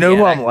saying. You know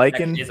who I'm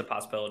liking? That is a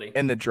possibility.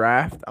 In the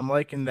draft, I'm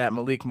liking that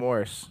Malik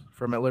Morris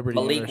from at Liberty.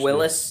 Malik University.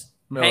 Willis.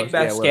 Hank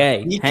yeah,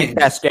 Basquet. Hank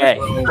Basquet.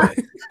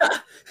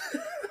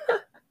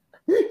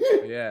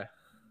 Yeah.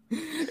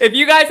 If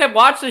you guys have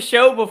watched the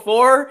show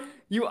before,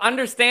 you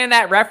understand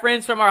that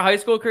reference from our high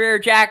school career.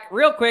 Jack,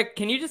 real quick,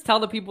 can you just tell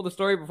the people the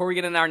story before we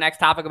get into our next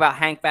topic about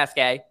Hank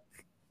Basquet?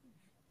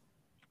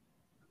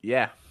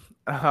 Yeah.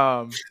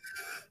 I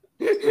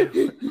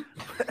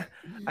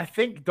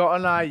think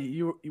Dalton and I,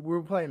 we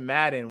were playing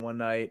Madden one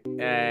night,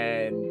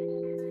 and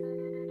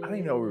I don't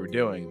even know what we were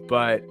doing,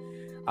 but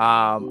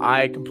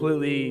I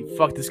completely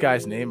fucked this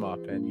guy's name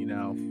up, and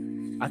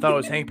I thought it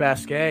was Hank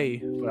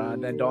Basquet, but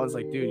then Dalton's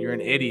like, dude, you're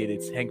an idiot.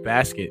 It's Hank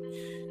Basket.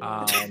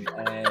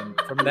 And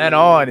from then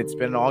on, it's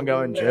been an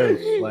ongoing joke,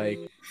 like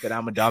that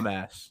I'm a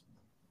dumbass.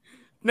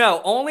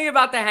 No, only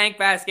about the Hank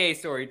Basquet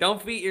story.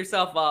 Don't beat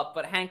yourself up,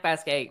 but Hank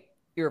Basquet,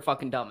 you're a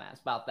fucking dumbass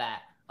about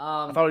that.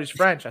 I thought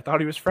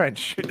he was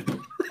French.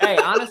 Hey,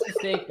 honest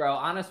mistake, bro.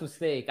 Honest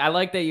mistake. I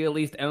like that you at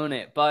least own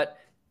it, but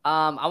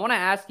I want to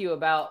ask you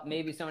about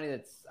maybe somebody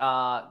that's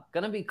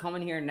going to be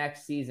coming here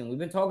next season. We've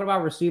been talking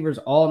about receivers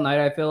all night,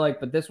 I feel like,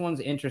 but this one's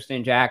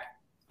interesting, Jack.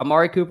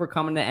 Amari Cooper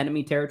coming to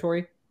enemy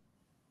territory?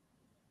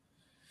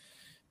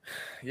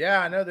 Yeah,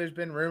 I know there's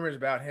been rumors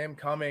about him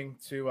coming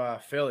to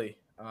Philly.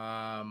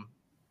 I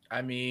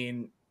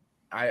mean,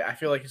 I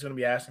feel like he's going to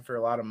be asking for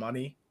a lot of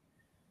money.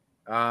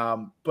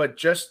 But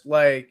just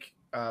like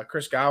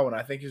Chris Godwin,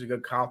 I think he's a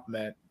good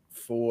compliment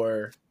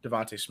for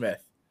Devontae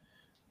Smith.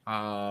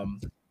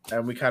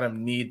 And we kind of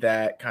need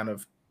that kind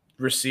of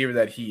receiver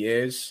that he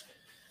is.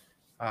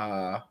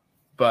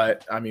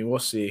 But I mean, we'll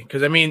see.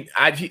 Because I mean,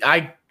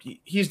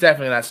 he's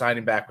definitely not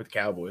signing back with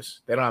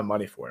Cowboys. They don't have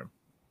money for him.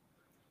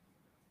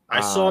 I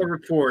saw a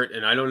report,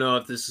 and I don't know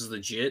if this is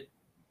legit.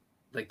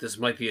 Like, this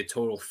might be a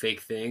total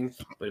fake thing.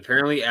 But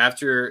apparently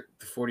after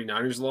the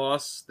 49ers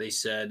loss, they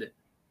said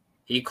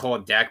he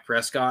called Dak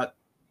Prescott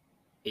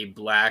a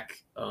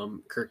black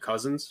Kirk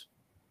Cousins.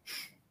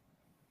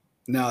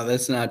 No,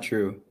 that's not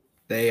true.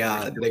 They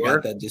got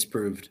that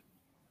disproved.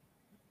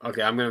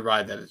 Okay, I'm gonna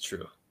ride that it's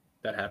true.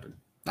 That happened.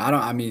 I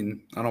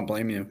don't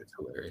blame you. It's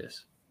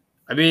hilarious.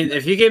 I mean,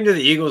 if he came to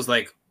the Eagles,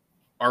 like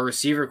our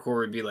receiver core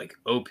would be like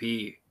OP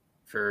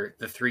for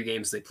the 3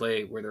 games they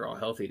play where they're all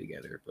healthy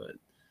together. But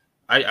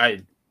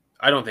I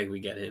don't think we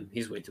get him.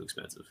 He's way too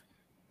expensive.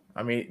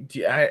 I mean,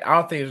 I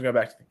don't think he's going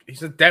back. He's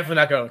definitely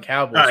not going to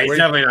Cowboys. No, he's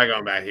definitely not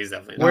going back. He's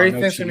definitely not. Where do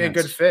you think is going to be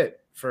a good fit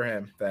for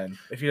him then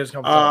if he doesn't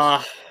come to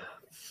us?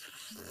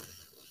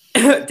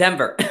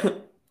 Denver.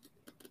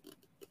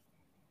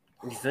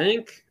 You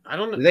think? I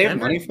don't know. Do they have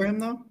money for him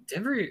though?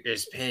 Denver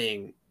is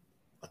paying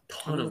a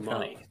ton of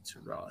money to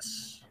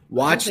Russ.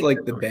 Watch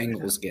like the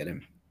Bengals get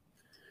him.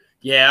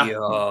 Yeah.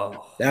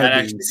 Yo. That'd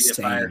That'd be actually be a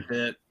fire insane.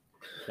 fit.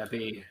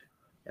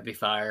 That'd be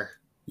fire.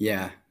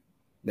 Yeah,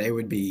 they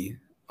would be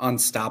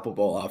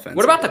unstoppable offense.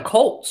 What about the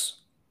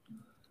Colts?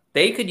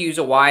 They could use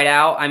a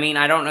wideout. I mean,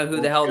 I don't know who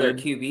the hell their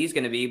QB is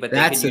going to be, but they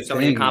That's could use the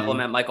somebody to thing,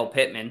 complement Michael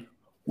Pittman.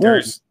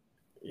 There's,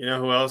 you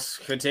know who else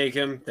could take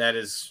him? That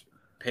is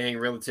paying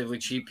relatively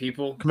cheap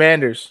people.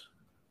 Commanders.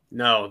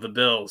 No, the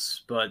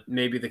Bills, but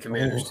maybe the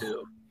Commanders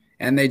too.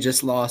 And they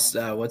just lost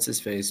what's his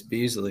face,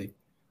 Beasley,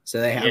 so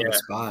they have a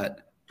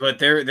spot. But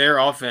their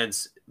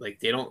offense, like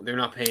they're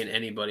not paying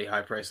anybody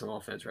high price on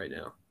offense right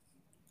now.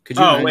 Could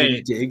you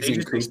imagine Diggs they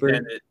and just Cooper?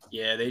 extended.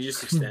 Yeah, they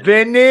just extended.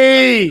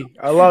 Vinny!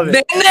 I love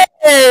it.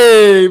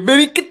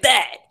 Vinny, get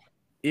that.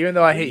 Even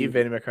though I hate you,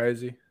 Vinny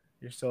McCarthy,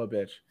 you're still a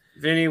bitch.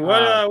 Vinny,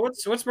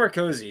 what's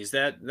Marcosi? Is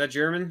that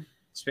German,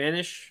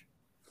 Spanish,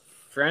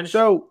 French?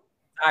 So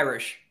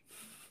Irish.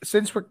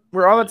 since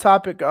we're on the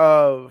topic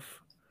of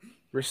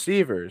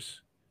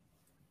receivers,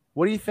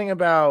 what do you think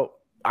about?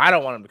 I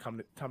don't want him to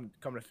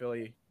come to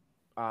Philly,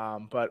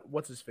 but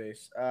what's his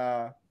face?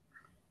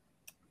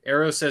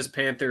 Arrow says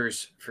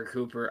Panthers for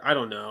Cooper. I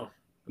don't know.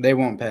 They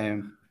won't pay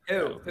him.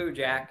 Who,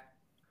 Jack?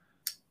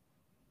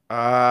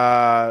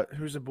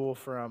 Who's a bull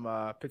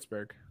from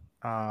Pittsburgh?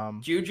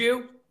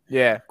 Juju?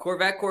 Yeah.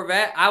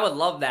 Corvette. I would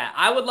love that.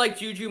 I would like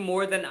Juju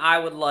more than I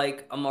would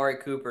like Amari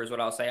Cooper is what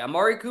I'll say.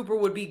 Amari Cooper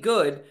would be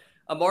good.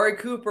 Amari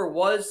Cooper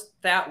was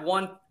that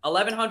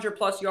 1,100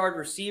 plus yard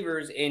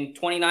receivers in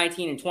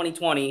 2019 and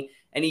 2020,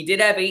 and he did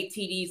have 8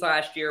 TDs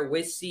last year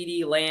with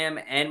CeeDee Lamb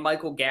and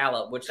Michael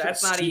Gallup, which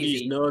that's not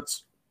easy.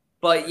 Nuts.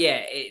 But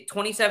yeah,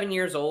 27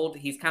 years old,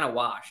 he's kind of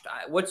washed.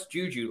 What's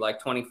Juju,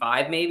 like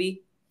 25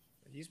 maybe?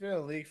 He's been in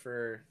the league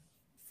for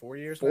 4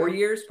 years. 4 now.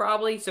 years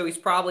probably. So he's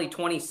probably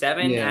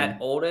 27 Yeah. at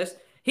oldest.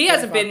 He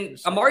hasn't been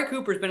 – Amari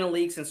Cooper's been in the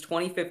league since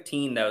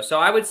 2015 though. So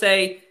I would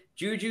say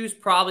Juju's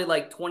probably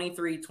like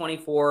 23,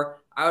 24.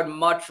 I would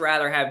much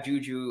rather have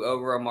Juju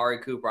over Amari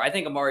Cooper. I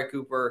think Amari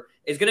Cooper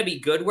is going to be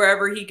good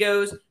wherever he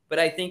goes, but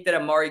I think that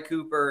Amari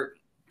Cooper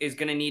is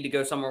going to need to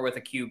go somewhere with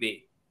a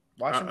QB.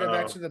 Watch him go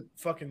back to the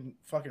fucking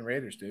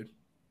Raiders, dude.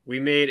 We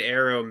made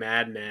Arrow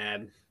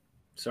mad.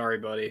 Sorry,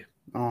 buddy.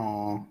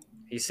 Oh,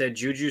 He said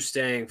Juju's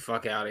staying.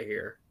 Fuck out of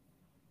here.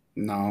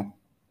 no.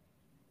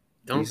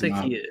 Don't He's think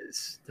not. he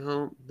is.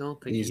 Don't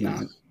think He's he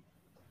not. is.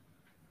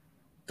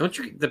 Don't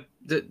you?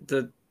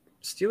 The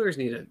Steelers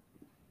need a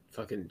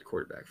fucking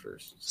quarterback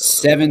first.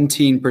 So.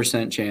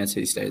 17% chance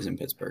he stays in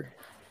Pittsburgh.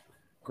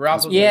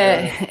 Garoppolo's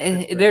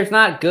Yeah, there's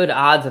not good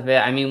odds of it.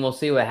 I mean, we'll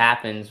see what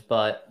happens,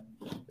 but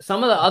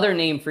some of the other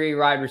name-free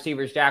wide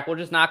receivers, Jack, we'll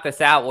just knock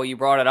this out while you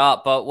brought it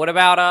up. But what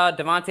about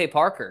Devontae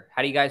Parker?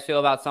 How do you guys feel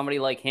about somebody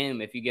like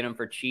him if you get him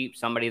for cheap,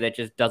 somebody that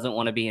just doesn't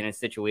want to be in a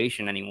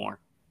situation anymore?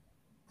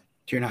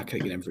 You're not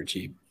going to get him for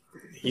cheap.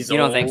 He's You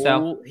don't old. think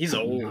so? He's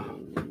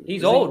old.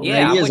 He's old, yeah.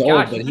 He I'm is with old,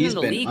 Josh. but He's been he's in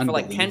the been league for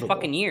like 10 unbelievable.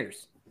 fucking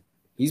years.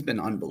 He's been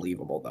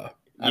unbelievable, though.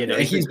 Yeah, no,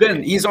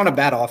 he's on a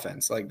bad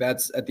offense. Like,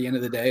 that's at the end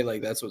of the day,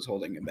 like, that's what's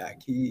holding him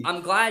back.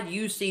 I'm glad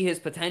you see his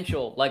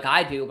potential like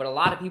I do, but a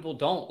lot of people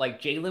don't.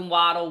 Like Jalen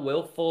Waddle,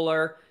 Will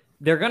Fuller,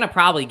 they're going to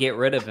probably get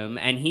rid of him,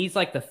 and he's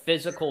like the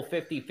physical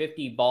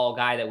 50-50 ball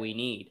guy that we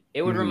need.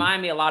 It would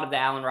remind me a lot of the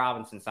Allen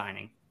Robinson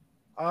signing.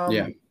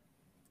 Yeah.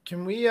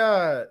 Can we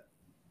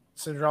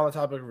since we're on the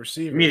topic of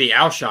receivers, Give me the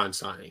Alshon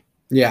signing.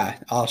 Yeah,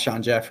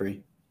 Alshon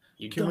Jeffrey.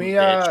 You Can dumb we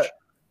bitch.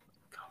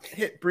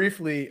 hit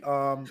briefly?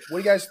 What do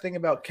you guys think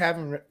about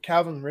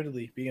Calvin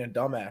Ridley being a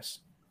dumbass?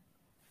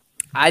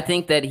 I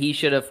think that he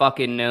should have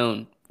fucking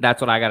known. That's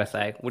what I got to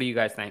say. What do you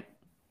guys think?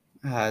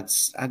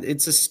 It's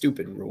a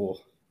stupid rule.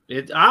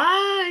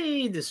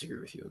 I disagree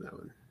with you on that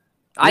one.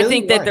 I Really?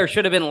 think that Why? there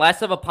should have been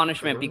less of a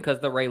punishment because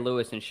the Ray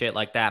Lewis and shit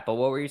like that. But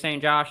what were you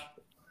saying, Josh?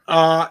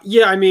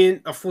 Yeah, I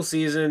mean, a full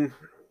season,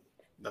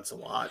 that's a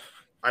lot.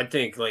 I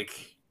think,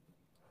 like,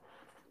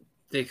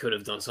 they could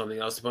have done something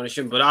else to punish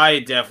him, but I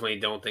definitely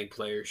don't think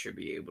players should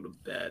be able to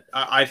bet.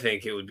 I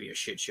think it would be a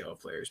shit show if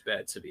players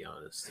bet, to be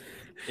honest.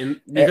 And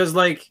because,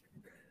 like,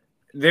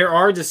 there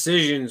are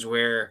decisions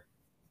where,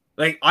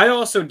 like, I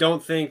also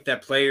don't think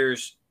that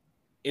players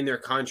in their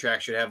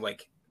contract should have,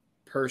 like,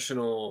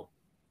 personal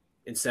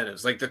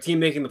incentives. Like, the team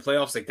making the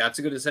playoffs, like, that's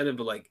a good incentive,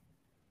 but, like,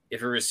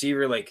 if a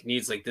receiver, like,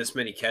 needs, like, this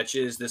many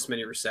catches, this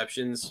many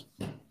receptions,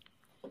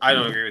 I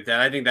don't agree with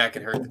that. I think that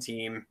can hurt the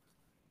team.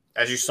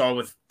 As you saw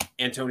with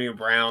Antonio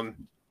Brown,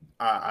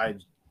 I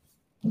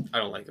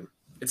don't like him.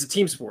 It's a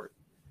team sport.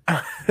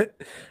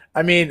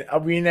 I mean,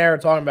 we and Aaron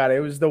were talking about it.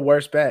 It was the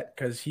worst bet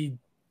because he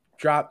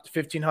dropped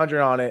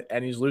 $1,500 on it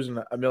and he's losing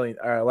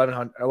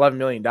 $11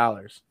 million.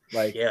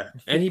 Like, Yeah,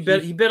 and he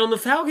bet on the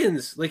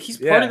Falcons. Like, he's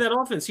part of that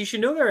offense. He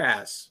should know their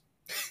ass.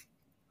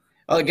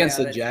 Oh, against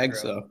Yeah, the that's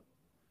Jags, true. though.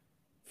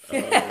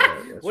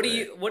 What do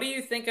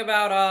you think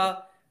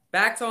about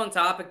back to on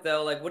topic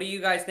though? Like, what do you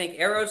guys think?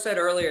 Arrow said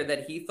earlier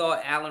that he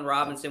thought Allen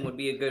Robinson would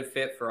be a good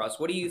fit for us.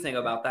 What do you think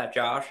about that,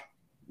 Josh?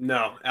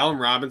 No, Allen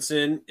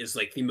Robinson is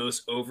like the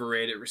most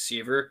overrated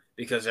receiver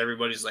because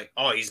everybody's like,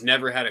 oh, he's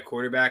never had a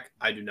quarterback.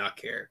 I do not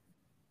care.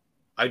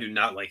 I do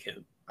not like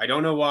him. I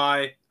don't know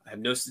why. I have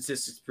no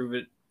statistics to prove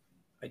it.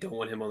 I don't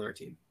want him on our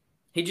team.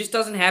 He just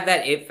doesn't have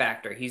that it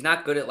factor. He's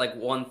not good at like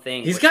one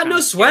thing. He's which got kinda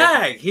no scares me.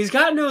 swag. He's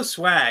got no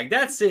swag.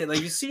 That's it.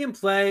 Like, you see him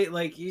play,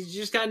 like, he's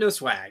just got no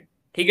swag.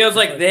 He goes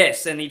like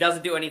this and he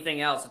doesn't do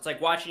anything else. It's like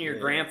watching your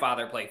Yeah.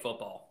 grandfather play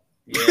football.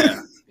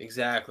 Yeah,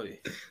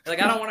 exactly.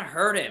 Like, I don't want to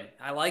hurt him.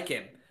 I like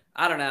him.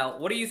 I don't know.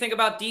 What do you think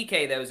about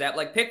DK though, Zap?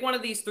 Like, pick one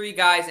of these three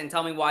guys and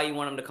tell me why you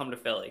want him to come to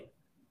Philly.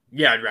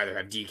 Yeah, I'd rather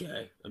have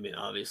DK. I mean,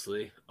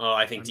 obviously.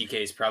 I think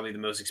DK is probably the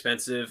most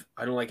expensive.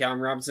 I don't like Allen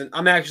Robinson.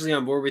 I'm actually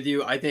on board with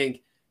you. I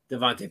think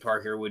Devontae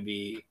Parker would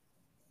be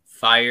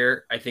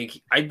fire.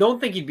 I don't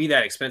think he'd be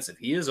that expensive.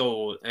 He is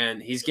old,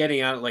 and he's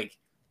getting out, like,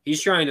 he's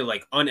trying to,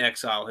 like,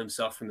 unexile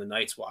himself from the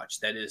Night's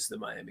Watch. That is the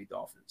Miami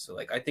Dolphins. So,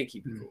 like, I think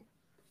he'd be cool.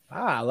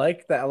 I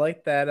like that. I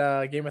like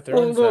that Game of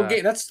Thrones.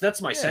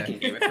 That's my second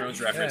Game of Thrones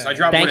reference. Yeah. I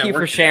dropped Thank one you at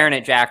for work sharing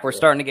today. it, Jack. We're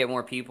starting to get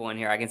more people in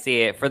here. I can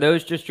see it. For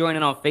those just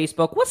joining on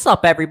Facebook, what's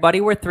up, everybody?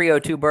 We're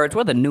 302 Birds.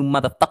 We're the new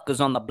motherfuckers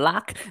on the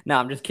block. No,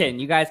 I'm just kidding.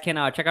 You guys can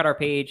check out our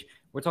page.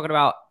 We're talking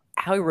about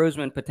Howie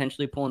Roseman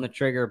potentially pulling the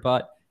trigger.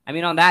 But, I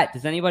mean, on that,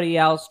 does anybody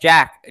else?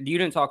 Jack, you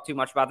didn't talk too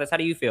much about this. How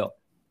do you feel?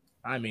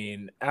 I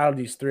mean, out of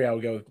these three, I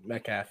would go with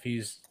Metcalf.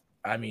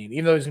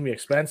 Even though he's going to be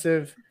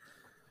expensive,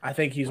 I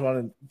think he's one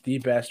of the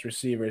best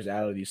receivers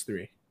out of these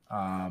three.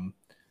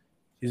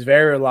 He's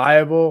very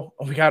reliable.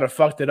 We kind of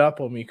fucked it up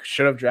when we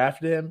should have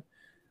drafted him,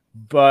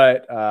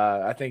 but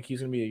I think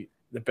he's going to be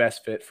the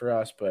best fit for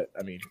us. But,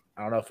 I mean,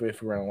 I don't know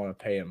if we're going to want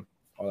to pay him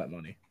all that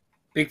money.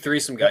 Big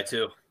threesome guy,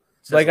 too.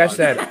 Like I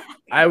said,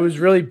 I was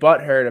really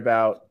butthurt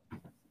about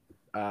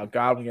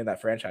Godwin getting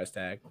that franchise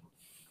tag.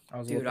 I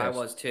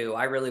was too.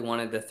 I really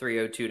wanted the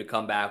 302 to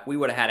come back. We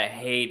would have had a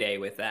heyday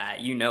with that.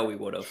 We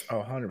would have.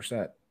 Oh,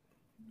 100%.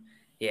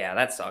 Yeah,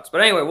 that sucks. But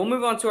anyway, we'll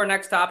move on to our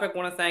next topic.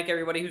 Want to thank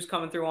everybody who's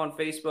coming through on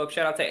Facebook.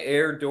 Shout out to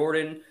Air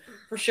Jordan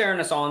for sharing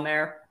us on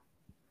there.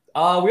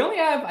 We only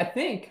have, I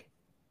think,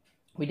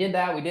 we did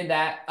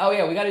that. Oh,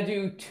 yeah, we got to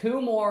do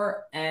two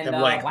more. And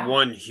have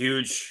one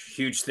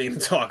huge thing to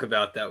talk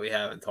about that we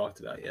haven't talked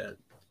about yet.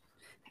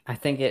 I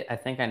think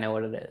I know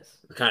what it is.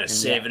 We're kind of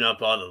saving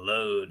up all the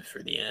load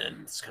for the end.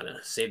 It's kind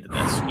of save the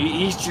best.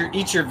 You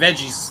eat your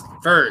veggies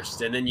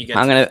first, and then you get.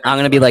 I'm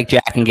gonna be like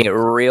Jack and get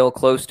real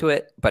close to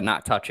it, but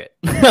not touch it.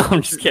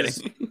 I'm just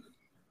kidding.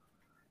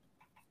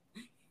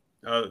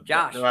 Oh,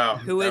 Josh, wow.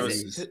 Who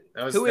is it?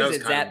 Who is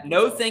it, Zap?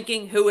 No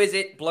thinking. Who is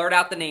it? Blurt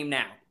out the name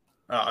now.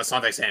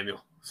 Asante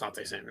Samuel.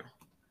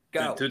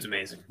 Go. Dude's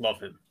amazing. Love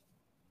him.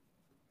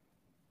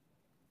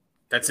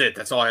 That's it.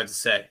 That's all I have to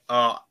say.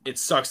 It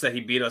sucks that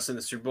he beat us in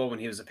the Super Bowl when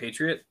he was a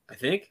Patriot, I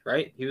think,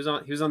 right? He was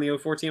on the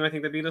 04 team, I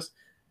think, that beat us.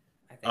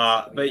 I think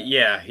so, but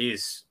yeah,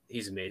 he's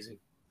amazing.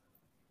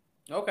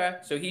 Okay.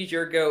 So he's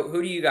your go.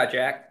 Who do you got,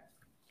 Jack?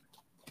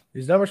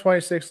 He's number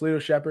 26, Lito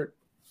Shepherd.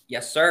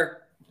 Yes,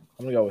 sir.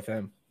 I'm going to go with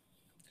him.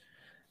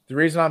 The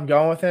reason I'm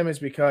going with him is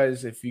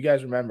because if you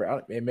guys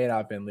remember, it may not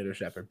have been Lito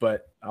Shepherd,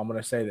 but I'm going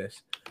to say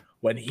this.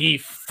 When he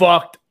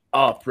fucked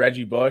up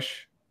Reggie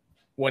Bush,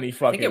 I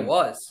think it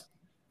was.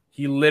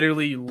 He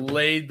literally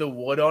laid the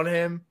wood on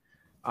him,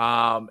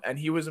 and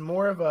he was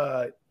more of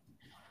a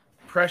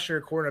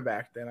pressure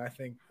cornerback than I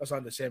think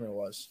Asante Samuel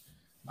was.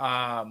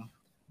 And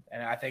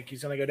I think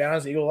he's going to go down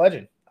as Eagle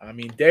legend. I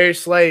mean,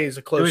 Darius Slay is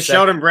a close. It was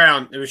Sheldon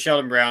Brown.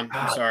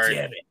 I'm sorry.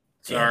 Damn it.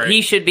 Sorry.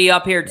 He should be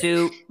up here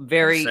too.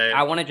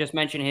 I want to just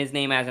mention his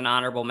name as an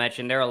honorable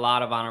mention. There are a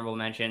lot of honorable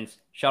mentions.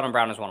 Sheldon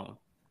Brown is one of them.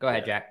 Go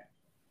ahead, Jack.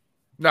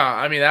 No,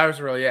 I mean, that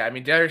was really it. I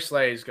mean, Darius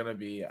Slay is going to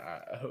be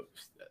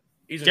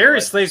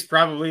Darius Slay's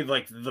probably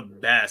like the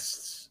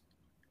best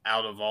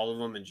out of all of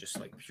them and just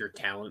like pure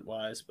talent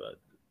wise. But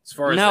as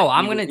far as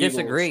I'm going to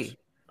disagree.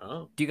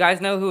 Oh. Do you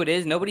guys know who it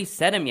is? Nobody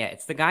said him yet.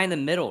 It's the guy in the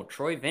middle,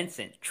 Troy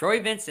Vincent. Troy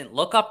Vincent,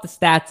 look up the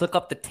stats, look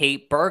up the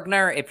tape.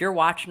 Bergner, if you're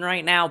watching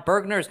right now,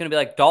 Bergner is going to be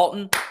like,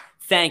 Dalton,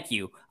 thank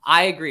you.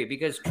 I agree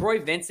because Troy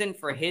Vincent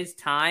for his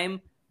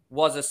time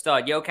was a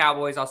stud. Yo,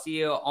 Cowboys, I'll see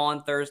you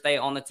on Thursday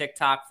on the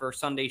TikTok for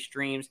Sunday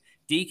streams.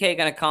 DK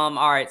going to come.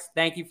 All right,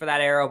 thank you for that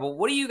arrow. But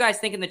what do you guys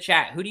think in the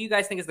chat? Who do you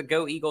guys think is the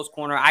Go Eagles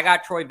corner? I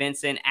got Troy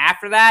Vincent.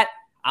 After that,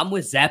 I'm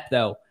with Zep,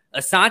 though.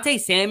 Asante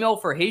Samuel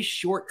for his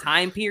short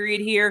time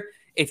period here.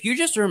 If you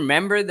just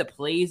remember the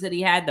plays that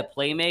he had, the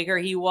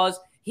playmaker he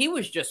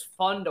was just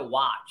fun to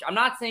watch. I'm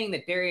not saying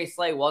that Darius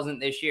Slay wasn't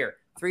this year.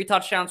 3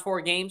 touchdowns,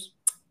 4 games.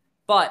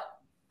 But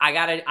I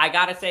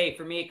gotta say,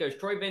 for me, it goes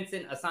Troy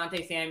Vincent,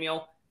 Asante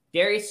Samuel,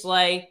 Darius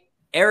Slay,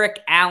 Eric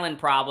Allen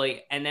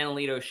probably, and then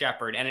Lito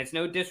Shepherd. And it's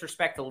no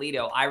disrespect to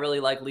Lito. I really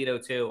like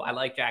Lito too. I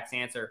like Jack's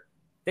answer.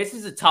 This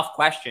is a tough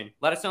question.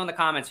 Let us know in the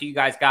comments who you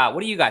guys got.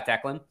 What do you got,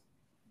 Declan?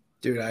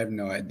 Dude, I have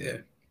no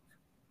idea.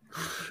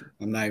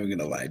 I'm not even going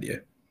to lie to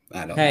you.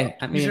 I don't know.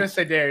 I mean, he's going to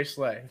say Darius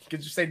Slay. You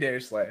could just say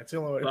Darius Slay. It's the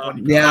only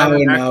way. I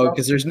don't know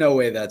because there's no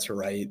way that's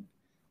right.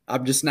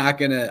 I'm just not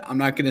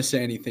gonna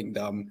say anything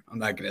dumb. I'm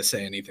not gonna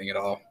say anything at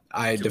all.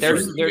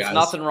 There's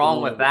nothing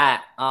wrong with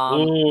that.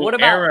 What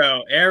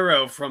about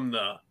Arrow from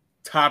the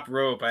top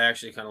rope? I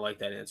actually kind of like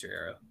that answer,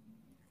 Arrow.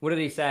 What did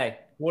he say?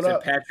 What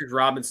up? Patrick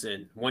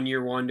Robinson, 1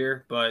 year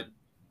wonder, but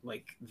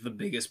like the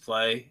biggest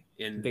play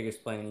in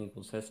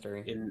Eagles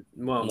history.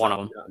 One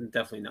of them,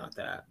 definitely not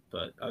that.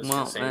 But I was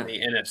gonna say the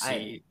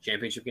NFC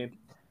Championship game.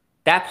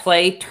 That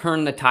play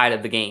turned the tide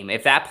of the game.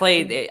 If that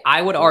play,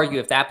 I would argue,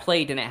 if that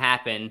play didn't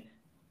happen,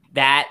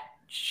 that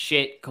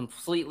shit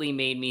completely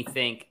made me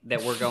think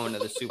that we're going to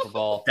the Super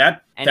Bowl.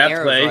 That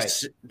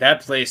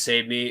play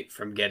saved me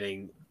from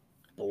getting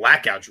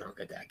blackout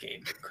drunk at that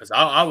game because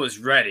I was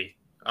ready.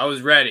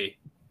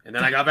 And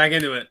then I got back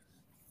into it.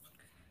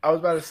 I was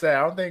about to say,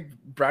 I don't think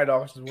Brian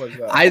Dawson was.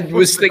 I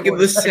was thinking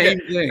the same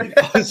thing.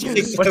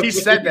 But he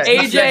said that.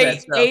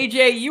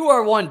 AJ, you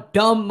are one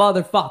dumb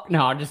motherfucker.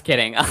 No, I'm just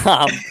kidding.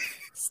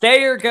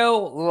 Stay or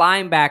go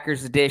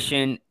linebackers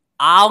edition.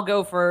 I'll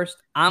go first.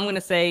 I'm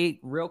gonna say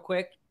real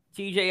quick,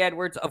 TJ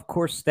Edwards, of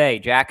course, stay.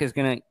 Jack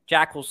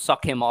will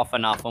suck him off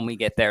enough when we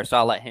get there, so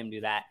I'll let him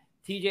do that.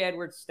 TJ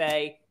Edwards,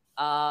 stay.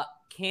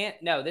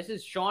 This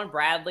is Sean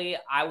Bradley.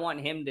 I want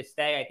him to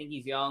stay. I think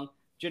he's young.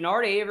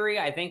 Jannard Avery,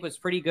 I think, was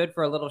pretty good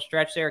for a little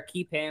stretch there.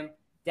 Keep him.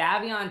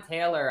 Davion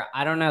Taylor,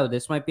 I don't know.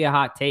 This might be a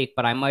hot take,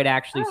 but I might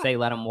actually say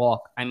let him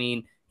walk. I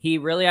mean, he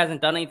really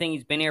hasn't done anything.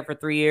 He's been here for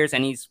 3 years,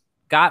 and he's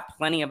got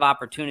plenty of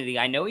opportunity.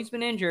 I know he's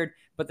been injured,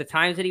 but the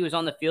times that he was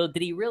on the field,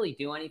 did he really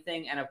do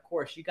anything? And of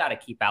course, you got to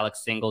keep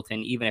Alex Singleton,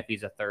 even if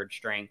he's a third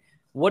string.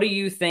 What are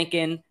you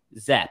thinking,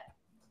 Zepp?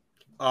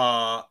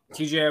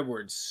 TJ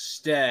Edwards,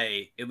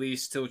 stay at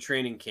least till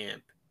training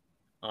camp.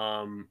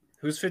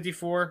 Who's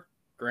 54?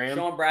 Graham?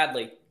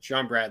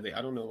 Sean Bradley.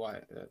 I don't know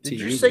why. Did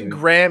you say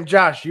Graham?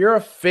 Josh, you're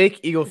a fake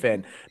Eagle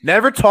fan.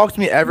 Never talk to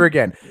me ever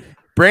again.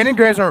 Brandon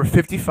Graham's number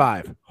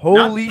 55.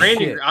 Holy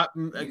shit.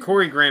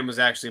 Corey Graham was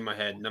actually in my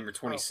head, number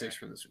 26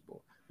 from the Super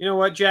Bowl. You know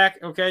what, Jack?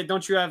 Okay,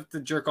 don't you have to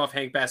jerk off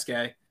Hank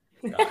Basquet?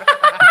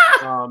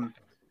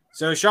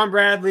 So Sean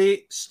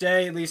Bradley,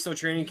 stay at least till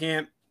training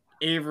camp.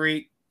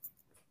 Avery,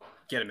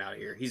 get him out of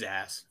here. He's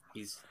ass.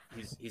 He's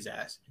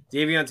ass.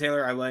 Davion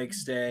Taylor, I like,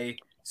 stay.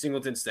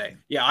 Singleton, stay.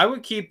 Yeah, I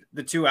would keep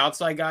the two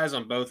outside guys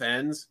on both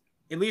ends,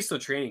 at least till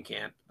training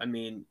camp. I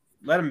mean,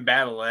 let them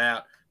battle it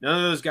out. None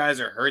of those guys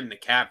are hurting the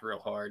cap real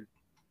hard.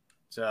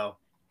 So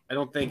I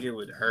don't think it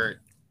would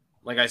hurt.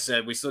 Like I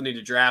said, we still need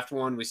to draft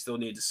one. We still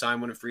need to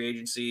sign one in free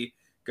agency.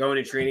 Go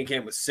into training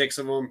camp with 6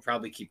 of them.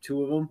 Probably keep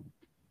 2 of them.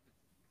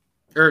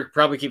 Or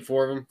probably keep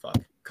 4 of them. Fuck.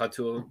 Cut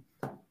 2 of them.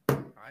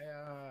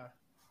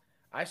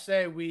 I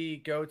say we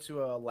go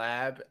to a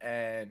lab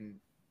and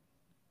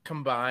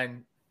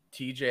combine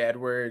TJ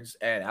Edwards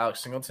and Alex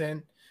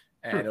Singleton,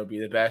 and it'll be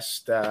the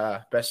best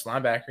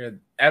linebacker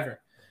ever.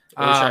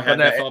 I wish I had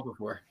that thought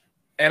before.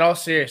 In all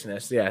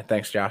seriousness, yeah,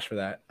 thanks, Josh, for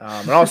that.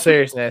 In all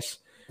seriousness,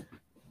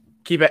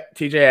 keep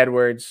TJ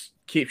Edwards,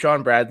 keep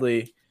Sean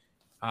Bradley,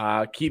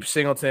 keep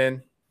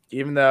Singleton.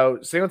 Even though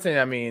Singleton,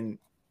 I mean,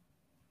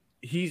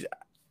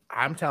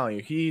 I'm telling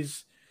you,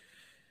 he's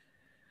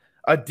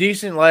a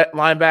decent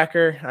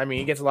linebacker. I mean,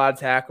 he gets a lot of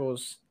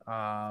tackles,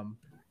 but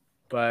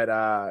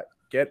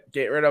get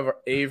rid of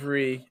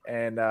Avery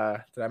and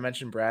did I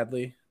mention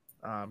Bradley?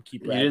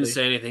 Keep Bradley. You didn't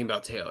say anything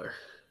about Taylor.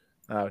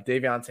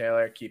 Davion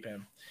Taylor, keep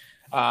him.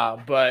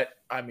 But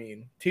I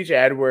mean, TJ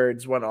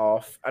Edwards went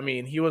off. I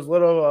mean, he was a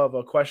little of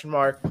a question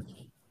mark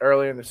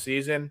earlier in the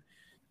season,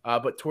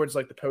 but towards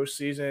like the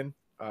postseason,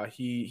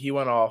 he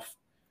went off.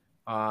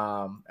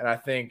 And I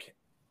think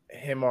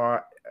him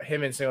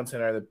and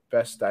Singleton are the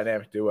best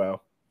dynamic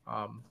duo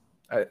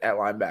at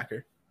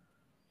linebacker.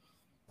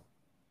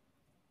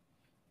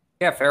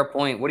 Yeah, fair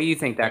point. What do you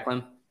think,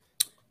 Declan?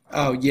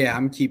 Oh, yeah,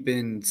 I'm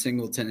keeping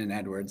Singleton and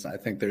Edwards. I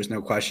think there's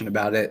no question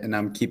about it. And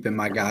I'm keeping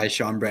my guy,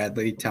 Sean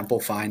Bradley, Temple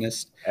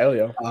finest. Hell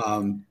yeah.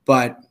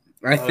 But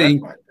I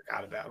think – I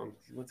forgot about him.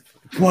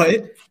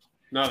 What?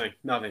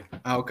 Nothing.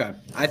 Okay.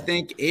 I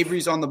think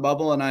Avery's on the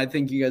bubble, and I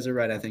think you guys are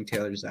right. I think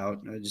Taylor's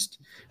out.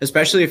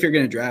 Especially if you're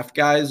going to draft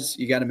guys,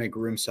 you got to make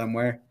room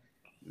somewhere.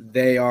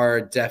 They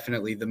are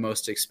definitely the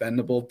most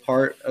expendable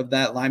part of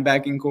that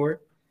linebacking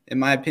core, in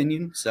my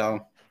opinion.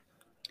 So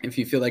if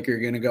you feel like you're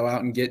going to go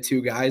out and get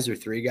 2 guys or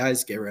 3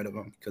 guys, get rid of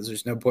them because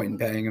there's no point in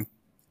paying them.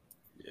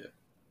 Yeah.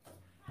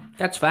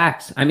 That's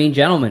facts. I mean,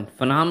 gentlemen,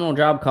 phenomenal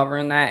job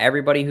covering that.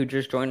 Everybody who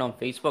just joined on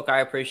Facebook, I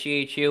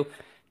appreciate you.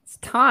 It's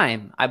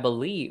time, I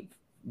believe,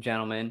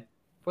 gentlemen,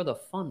 for the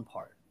fun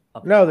part.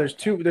 No,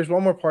 there's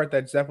one more part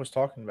that Zepp was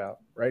talking about,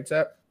 right,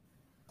 Zepp?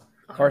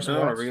 Carson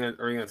Wentz.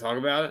 Are we gonna talk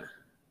about it?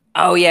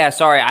 Oh yeah,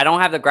 sorry, I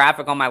don't have the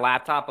graphic on my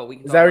laptop, but we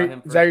can. Is that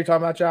what you're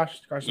talking about,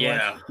 Josh? Carson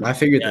Yeah, Wentz? I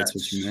figured that's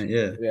what you meant.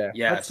 Yeah.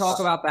 Yes. Let's talk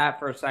about that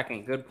for a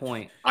second. Good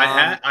point.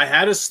 I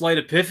had a slight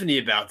epiphany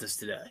about this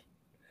today.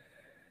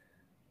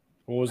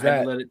 What was I had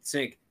that? to let it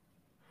sink.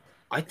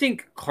 I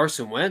think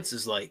Carson Wentz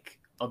is like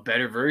a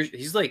better version.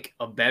 He's like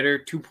a better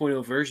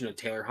 2.0 version of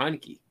Taylor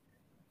Heineke.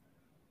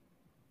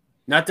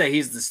 Not that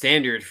he's the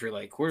standard for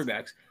like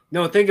quarterbacks.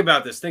 No, think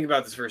about this. Think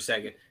about this for a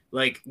second.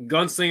 Like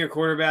gunslinger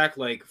quarterback,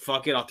 like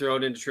fuck it, I'll throw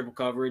it into triple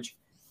coverage.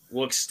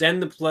 We'll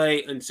extend the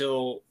play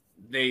until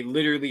they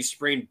literally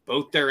sprain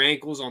both their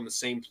ankles on the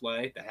same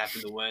play that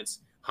happened to Wentz.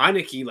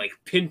 Heineke like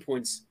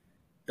pinpoints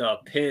the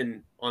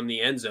pin on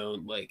the end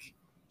zone, like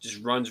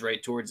just runs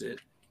right towards it.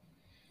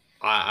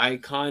 I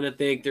kind of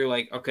think they're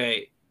like,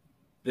 okay,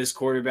 this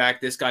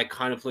guy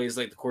kind of plays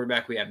like the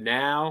quarterback we have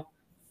now.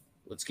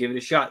 Let's give it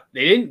a shot.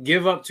 They didn't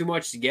give up too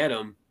much to get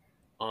him.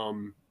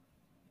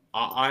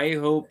 I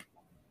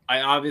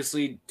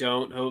obviously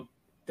don't hope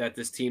that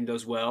this team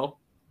does well,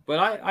 but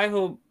I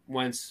hope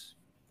Wentz.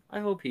 I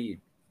hope he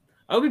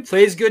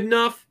plays good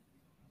enough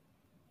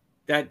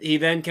that he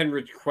then can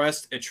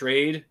request a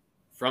trade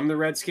from the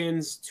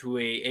Redskins to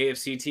a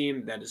AFC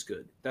team that is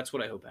good. That's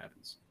what I hope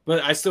happens.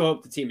 But I still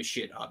hope the team is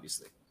shit,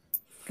 obviously.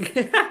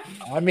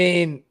 I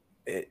mean,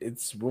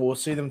 we'll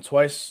see them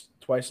twice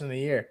in the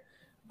year.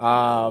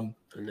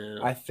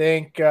 I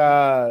think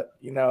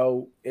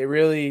it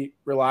really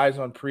relies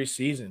on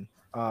preseason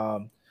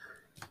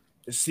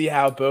to see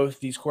how both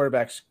these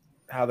quarterbacks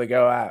how they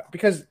go out.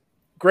 Because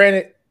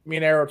granted, me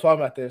and Aaron were talking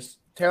about this.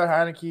 Taylor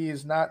Heineke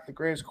is not the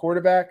greatest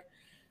quarterback,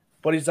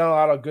 but he's done a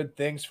lot of good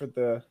things for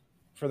the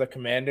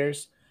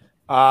Commanders.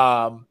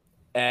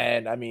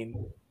 And I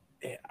mean,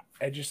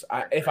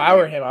 if I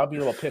were him, I'd be a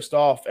little pissed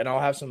off, and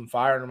I'll have some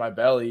fire under my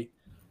belly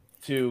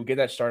to get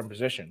that starting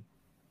position.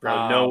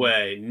 Bro, no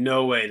way.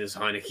 No way does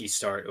Heineke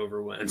start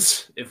over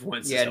Wentz if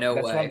Wentz is no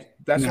healthy. way.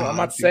 That's No, what I'm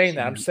not I saying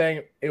that. can't. I'm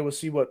saying it will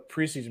see what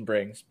preseason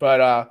brings. But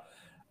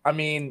I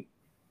mean,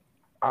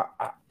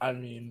 I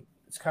mean,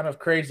 it's kind of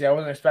crazy. I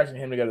wasn't expecting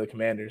him to go to the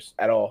Commanders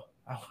at all.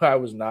 I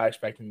was not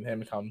expecting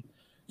him to come.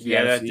 To the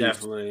Yeah, that NFC.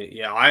 definitely.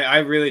 Yeah, I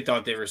really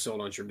thought they were sold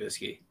on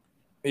Trubisky.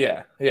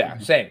 Yeah.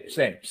 Same.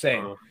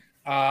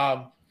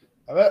 I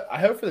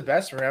hope for the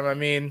best for him. I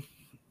mean,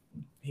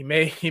 he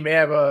may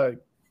have a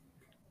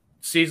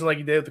season like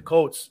he did with the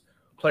Colts,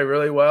 play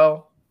really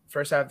well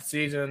first half of the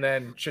season, and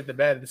then shit the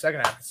bed the second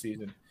half of the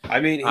season. I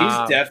mean,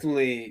 he's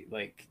definitely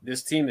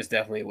this team is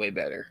definitely way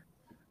better.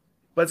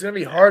 But it's gonna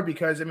be hard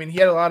because I mean he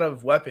had a lot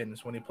of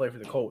weapons when he played for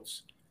the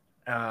Colts,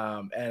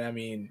 and I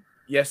mean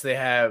yes they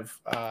have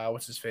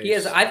what's his face? He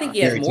has. I think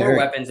he has more Terry.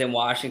 weapons in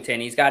Washington.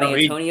 He's got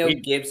Antonio he-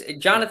 Gibbs.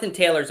 Jonathan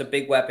Taylor's a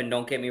big weapon.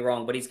 Don't get me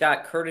wrong, but he's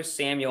got Curtis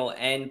Samuel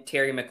and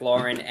Terry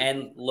McLaurin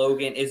and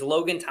Logan. Is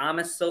Logan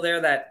Thomas still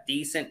there? That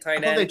decent I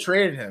tight thought they end.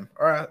 traded him.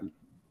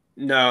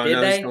 No, Did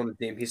he's they? still on the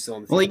team. He's still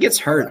on the team. Well, he gets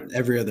hurt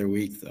every other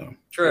week, though.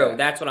 True. Yeah.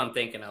 That's what I'm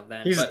thinking of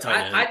then. He's a But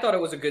tight end. I thought it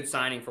was a good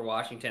signing for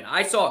Washington.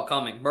 I saw it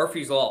coming.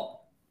 Murphy's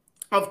Law.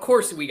 Of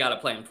course, we got to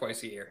play him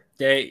twice a year.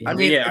 They, I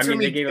mean, yeah, it's I mean, gonna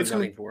they be- gave up it's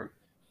gonna- nothing for him.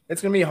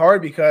 It's gonna be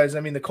hard because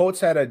I mean the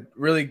Colts had a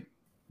really,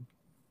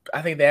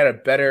 I think they had a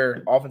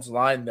better offensive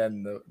line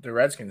than the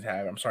Redskins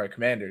had. I'm sorry,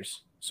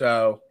 Commanders.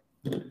 So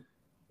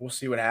we'll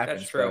see what happens.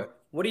 That's true. but-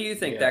 What do you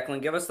think, Yeah.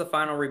 Declan? Give us the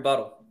final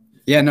rebuttal.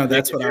 Yeah, no,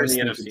 that's Nick, what I you're was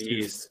in the thinking. NFC too.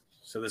 East,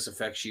 so this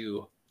affects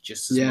you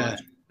just as Yeah.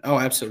 much. Oh,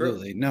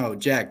 absolutely. No,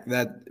 Jack,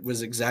 that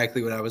was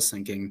exactly what I was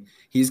thinking.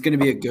 He's going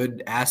to be a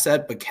good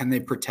asset, but can they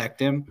protect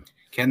him?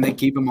 Can they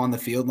keep him on the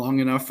field long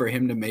enough for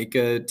him to make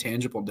a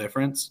tangible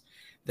difference?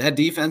 That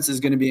defense is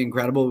going to be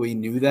incredible. We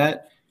knew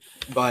that,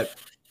 but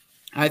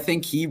I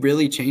think he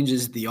really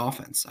changes the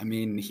offense. I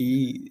mean,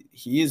 he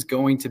is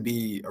going to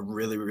be a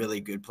really, really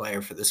good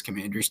player for this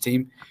Commanders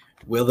team.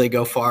 Will they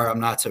go far? I'm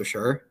not so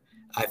sure.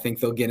 I think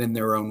they'll get in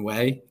their own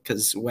way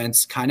because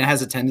Wentz kind of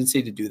has a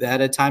tendency to do that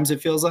at times,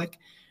 it feels like.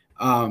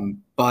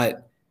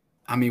 But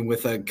I mean,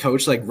 with a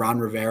coach like Ron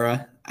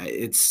Rivera,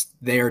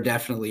 they are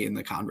definitely in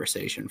the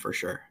conversation for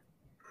sure.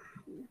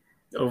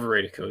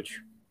 Overrated coach.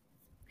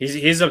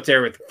 He's up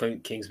there with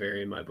Clint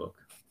Kingsbury in my book.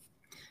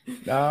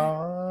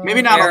 No,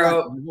 Maybe not on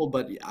Arrow- that level,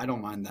 but I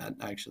don't mind that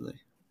actually.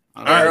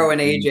 Arrow and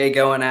AJ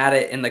going at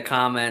it in the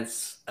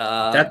comments.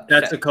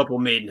 That's a couple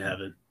made in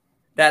heaven.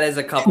 That is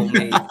a couple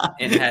made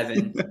in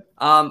heaven.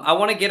 I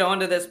want to get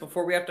onto this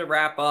before we have to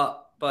wrap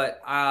up, but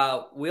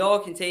we all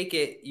can take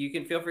it. You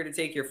can feel free to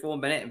take your full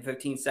minute and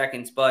 15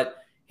 seconds. But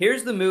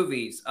here's the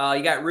movies.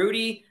 You got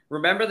Rudy,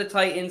 Remember the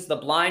Titans, The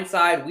Blind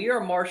Side, We Are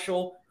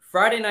Marshall,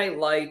 Friday Night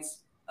Lights,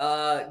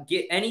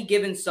 Get Any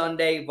Given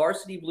Sunday,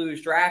 Varsity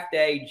Blues, Draft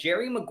Day,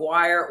 Jerry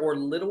Maguire, or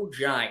Little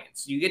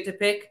Giants. You get to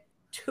pick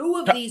 2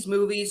 of these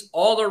movies.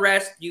 All the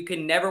rest you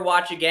can never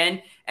watch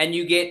again, and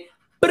you get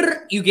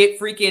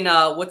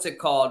freaking what's it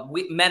called?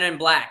 Men in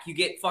Black. You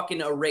get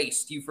fucking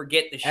erased. You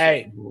forget the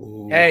shit.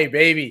 Hey,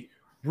 baby,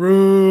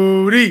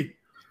 Rudy,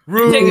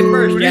 Take it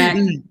first, Jack.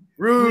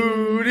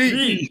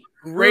 Rudy,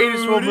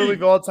 greatest football movie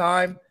of all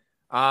time.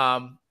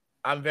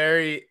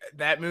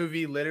 That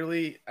movie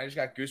literally, I just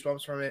got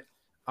goosebumps from it.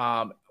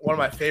 One of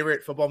my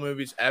favorite football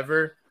movies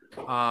ever.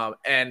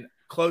 And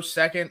close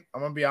second,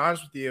 I'm gonna be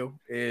honest with you,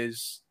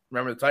 is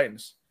Remember the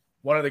Titans.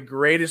 One of the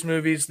greatest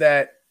movies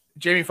that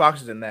Jamie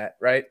Foxx is in that,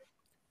 right?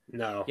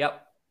 No.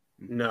 Yep.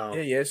 No.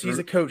 Yeah, yes, he's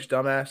a coach,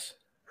 dumbass.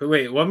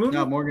 Wait, what movie?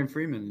 No, Morgan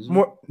Freeman. Isn't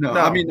More- it? No,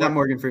 no, I mean not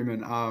Morgan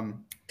Freeman.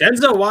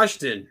 Denzel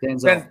Washington.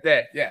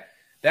 Denzel. Yeah.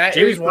 That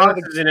Jamie is one of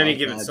Foxx the is in Any Oh,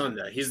 Given God.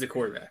 Sunday. He's the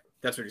quarterback.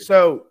 That's what you're saying.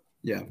 so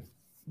Yeah.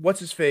 what's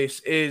his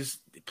face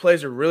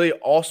plays a really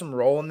awesome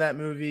role in that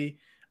movie.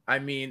 I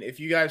mean, if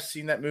you guys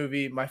seen that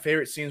movie, my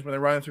favorite scenes when they're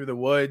running through the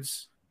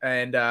woods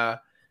and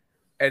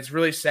it's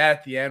really sad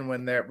at the end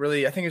when I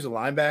think he was a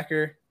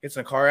linebacker, gets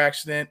in a car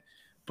accident.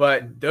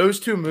 But those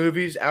 2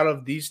 movies out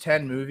of these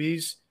 10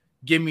 movies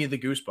give me the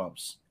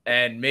goosebumps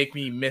and make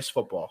me miss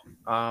football.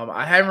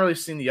 I haven't really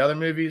seen the other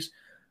movies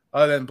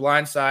other than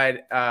Blind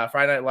Side,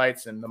 Friday Night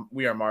Lights, and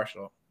We Are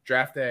Marshall,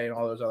 Draft Day, and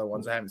all those other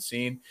ones I haven't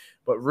seen.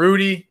 But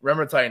Rudy,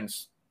 Remember the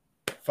Titans,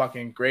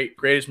 fucking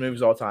greatest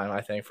movies of all time,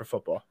 I think, for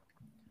football.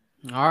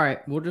 All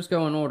right. We'll just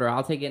go in order.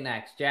 I'll take it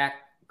next. Jack,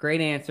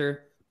 great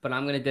answer, but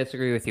I'm going to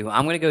disagree with you.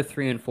 I'm going to go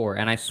 3 and 4.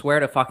 And I swear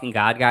to fucking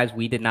God, guys,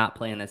 we did not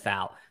plan this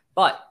out.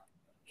 But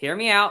hear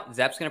me out.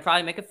 Zep's going to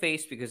probably make a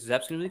face because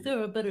Zep's going to be like,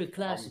 there are better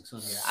classics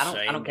on here.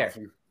 I don't care.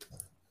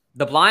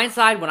 The Blind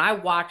Side, when I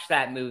watched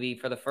that movie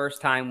for the first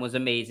time, was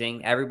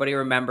amazing. Everybody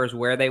remembers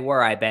where they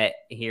were, I bet,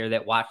 here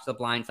that watched The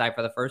Blind Side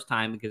for the first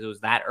time because it was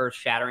that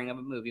earth-shattering of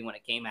a movie when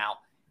it came out.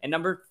 And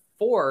number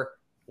 4,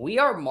 We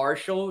Are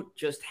Marshall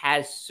just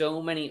has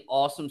so many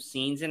awesome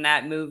scenes in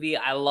that movie.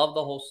 I love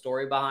the whole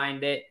story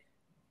behind it.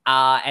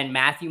 And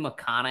Matthew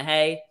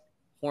McConaughey,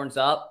 horns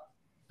up.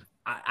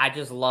 I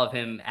just love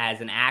him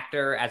as an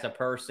actor, as a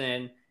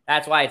person.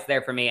 That's why it's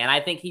there for me. And I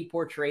think he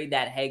portrayed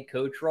that head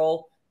coach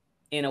role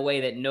in a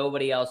way that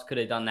nobody else could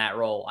have done that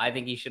role. I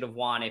think he should have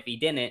won. If he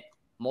didn't,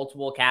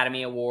 multiple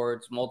Academy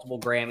Awards, multiple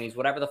Grammys,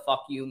 whatever the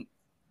fuck you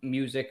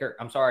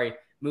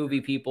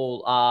movie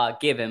people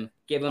give him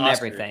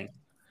Oscar. everything.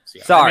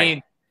 Yeah. Sorry. I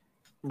mean,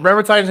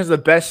 remember Titans has the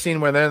best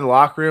scene where they're in the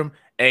locker room.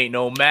 Ain't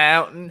no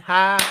mountain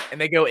high, and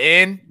they go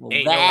in.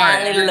 Ain't no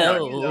Valley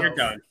mountain low. You're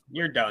done.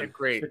 You're done. You're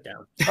great. Sit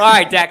down. All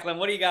right, Declan,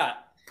 what do you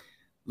got?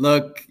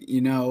 Look,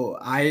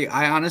 I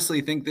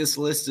honestly think this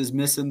list is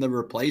missing The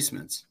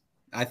Replacements.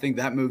 I think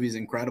that movie's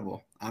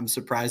incredible. I'm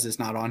surprised it's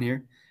not on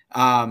here. But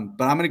I'm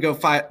going to go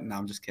No,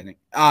 I'm just kidding.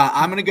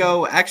 I'm going to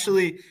go.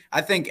 Actually,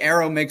 I think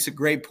Arrow makes a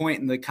great point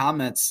in the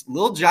comments.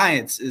 Little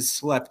Giants is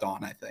slept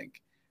on, I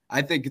think.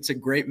 I think it's a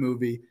great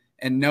movie.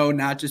 And no,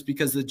 not just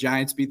because the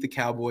Giants beat the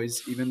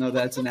Cowboys, even though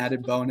that's an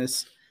added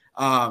bonus.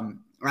 I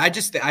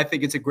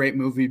think it's a great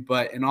movie.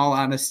 But in all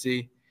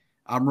honesty,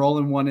 I'm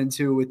rolling 1 and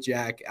 2 with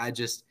Jack. I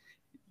just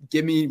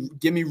give me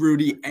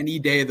Rudy any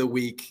day of the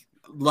week.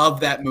 Love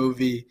that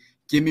movie.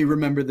 Give me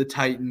Remember the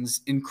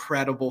Titans.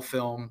 Incredible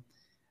film.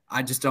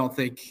 I just don't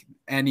think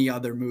any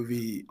other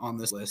movie on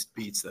this list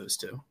beats those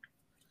two.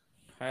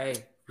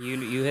 Hey,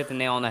 you hit the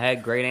nail on the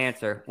head. Great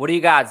answer. What do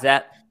you got,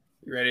 Zep?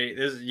 You ready?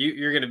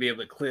 You're going to be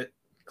able to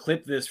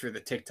clip this for the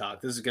TikTok.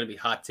 This is going to be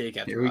hot take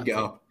after Here we hot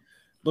go. take.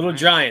 Little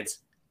Giants,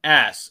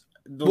 ass.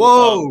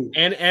 Whoa.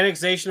 And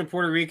annexation of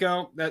Puerto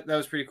Rico, that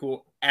was pretty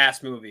cool.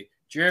 Ass movie.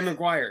 Jerry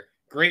Maguire,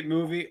 great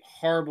movie.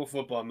 Horrible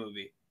football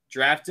movie.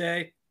 Draft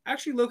Day,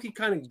 actually low-key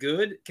kind of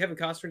good. Kevin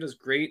Costner does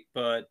great,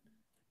 but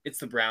it's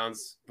the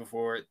Browns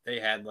before they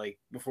made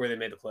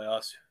the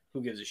playoffs.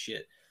 Who gives a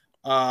shit?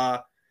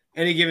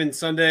 Any Given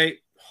Sunday,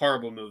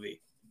 horrible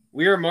movie.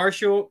 We Are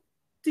Marshall,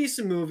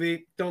 decent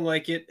movie. Don't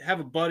like it. Have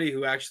a buddy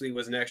who actually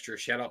was an extra.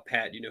 Shout out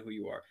Pat. You know who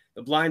you are.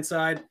 The Blind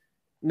Side,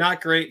 not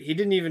great. He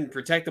didn't even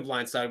protect the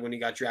blind side when he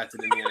got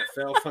drafted in the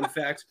NFL. Fun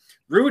fact.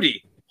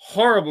 Rudy,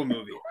 horrible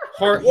movie.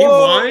 He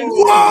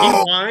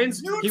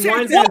whines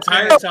the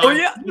entire time.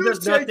 He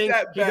does nothing.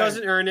 He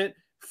doesn't earn it.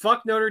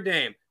 Fuck Notre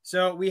Dame.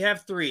 So we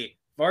have 3.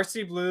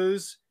 Varsity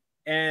Blues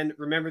and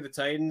Remember the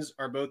Titans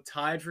are both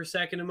tied for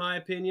second, in my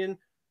opinion.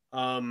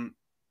 I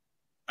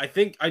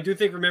do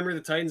think Remember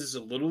the Titans is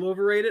a little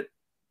overrated.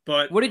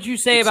 But what did you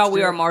say about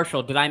We Are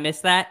Marshall? Did I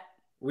miss that?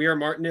 We Are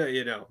Martin.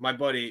 No, my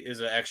buddy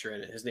is an extra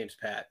in it. His name's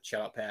Pat.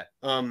 Shout out Pat.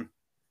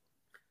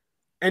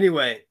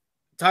 Anyway,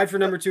 tied for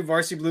number 2,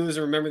 Varsity Blues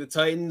and Remember the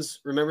Titans.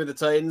 Remember the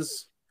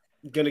Titans,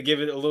 gonna give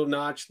it a little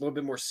notch, a little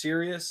bit more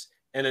serious.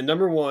 And then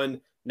number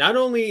 1, not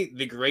only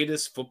the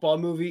greatest football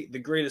movie, the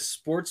greatest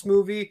sports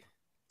movie,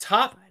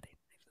 top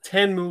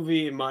 10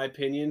 movie in my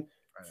opinion.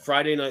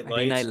 Friday Night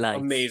Lights.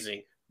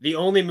 Amazing. The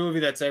only movie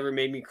that's ever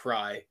made me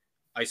cry.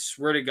 I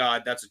swear to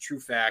God, that's a true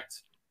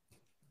fact.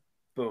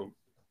 Boom.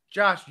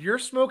 Josh, you're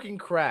smoking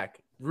crack.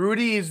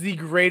 Rudy is the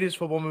greatest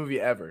football movie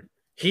ever.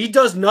 He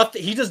does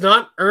nothing. He does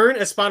not earn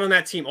a spot on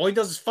that team. All he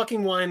does is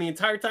fucking whine the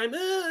entire time.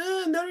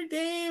 Notre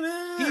Dame.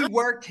 He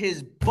worked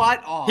his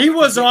butt off. He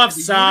was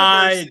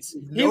offsides.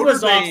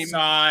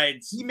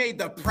 He made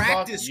the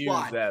practice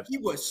squad. He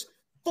was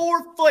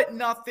 4 foot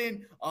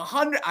nothing,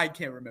 100. I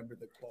can't remember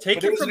the quote.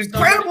 It was an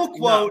incredible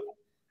quote. No.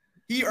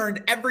 He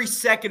earned every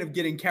second of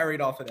getting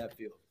carried off of that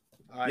field.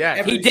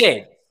 He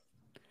did.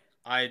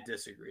 I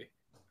disagree.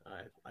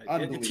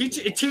 It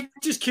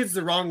teaches kids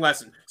the wrong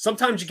lesson.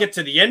 Sometimes you get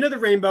to the end of the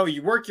rainbow,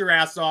 you work your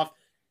ass off,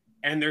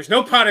 and there's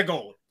no pot of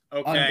gold.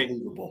 Okay.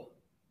 Unbelievable.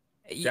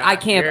 I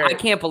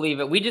can't believe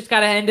it. We just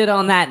got to end it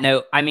on that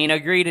note. I mean,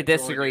 agree to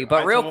disagree.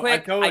 But real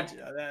quick, go ahead,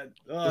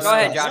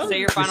 Josh. Say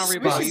your final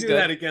rebuttal. We should do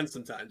that again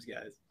sometimes,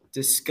 guys.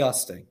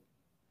 Disgusting.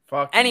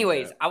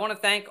 Anyways, I want to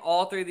thank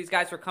all 3 of these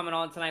guys for coming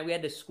on tonight. We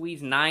had to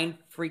squeeze 9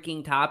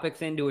 freaking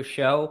topics into a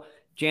show,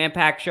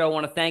 jam-packed show. I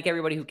want to thank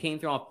everybody who came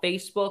through on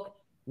Facebook,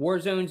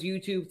 Warzone's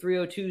YouTube,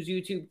 302's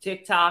YouTube,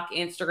 TikTok,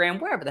 Instagram,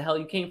 wherever the hell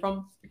you came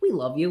from. We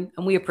love you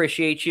and we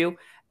appreciate you.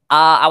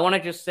 I want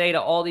to just say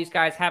to all these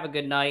guys, have a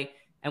good night.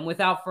 And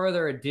without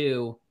further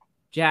ado,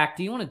 Jack,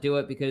 do you want to do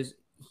it? Because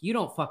you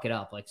don't fuck it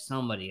up like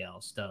somebody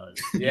else does.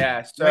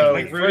 Yeah. So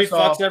like Rudy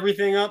fucks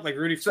everything up. Like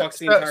Rudy fucks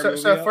the entire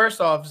movie up. First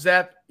off,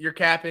 Zep, you're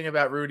capping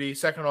about Rudy.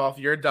 Second off,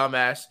 you're a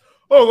dumbass.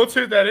 Oh, let's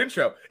hit that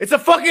intro. It's a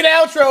fucking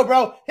outro,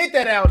 bro. Hit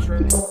that outro.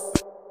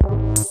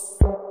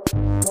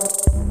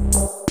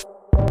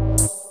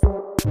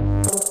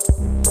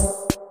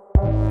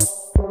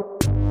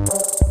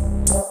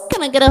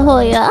 Can I get a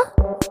Hoya?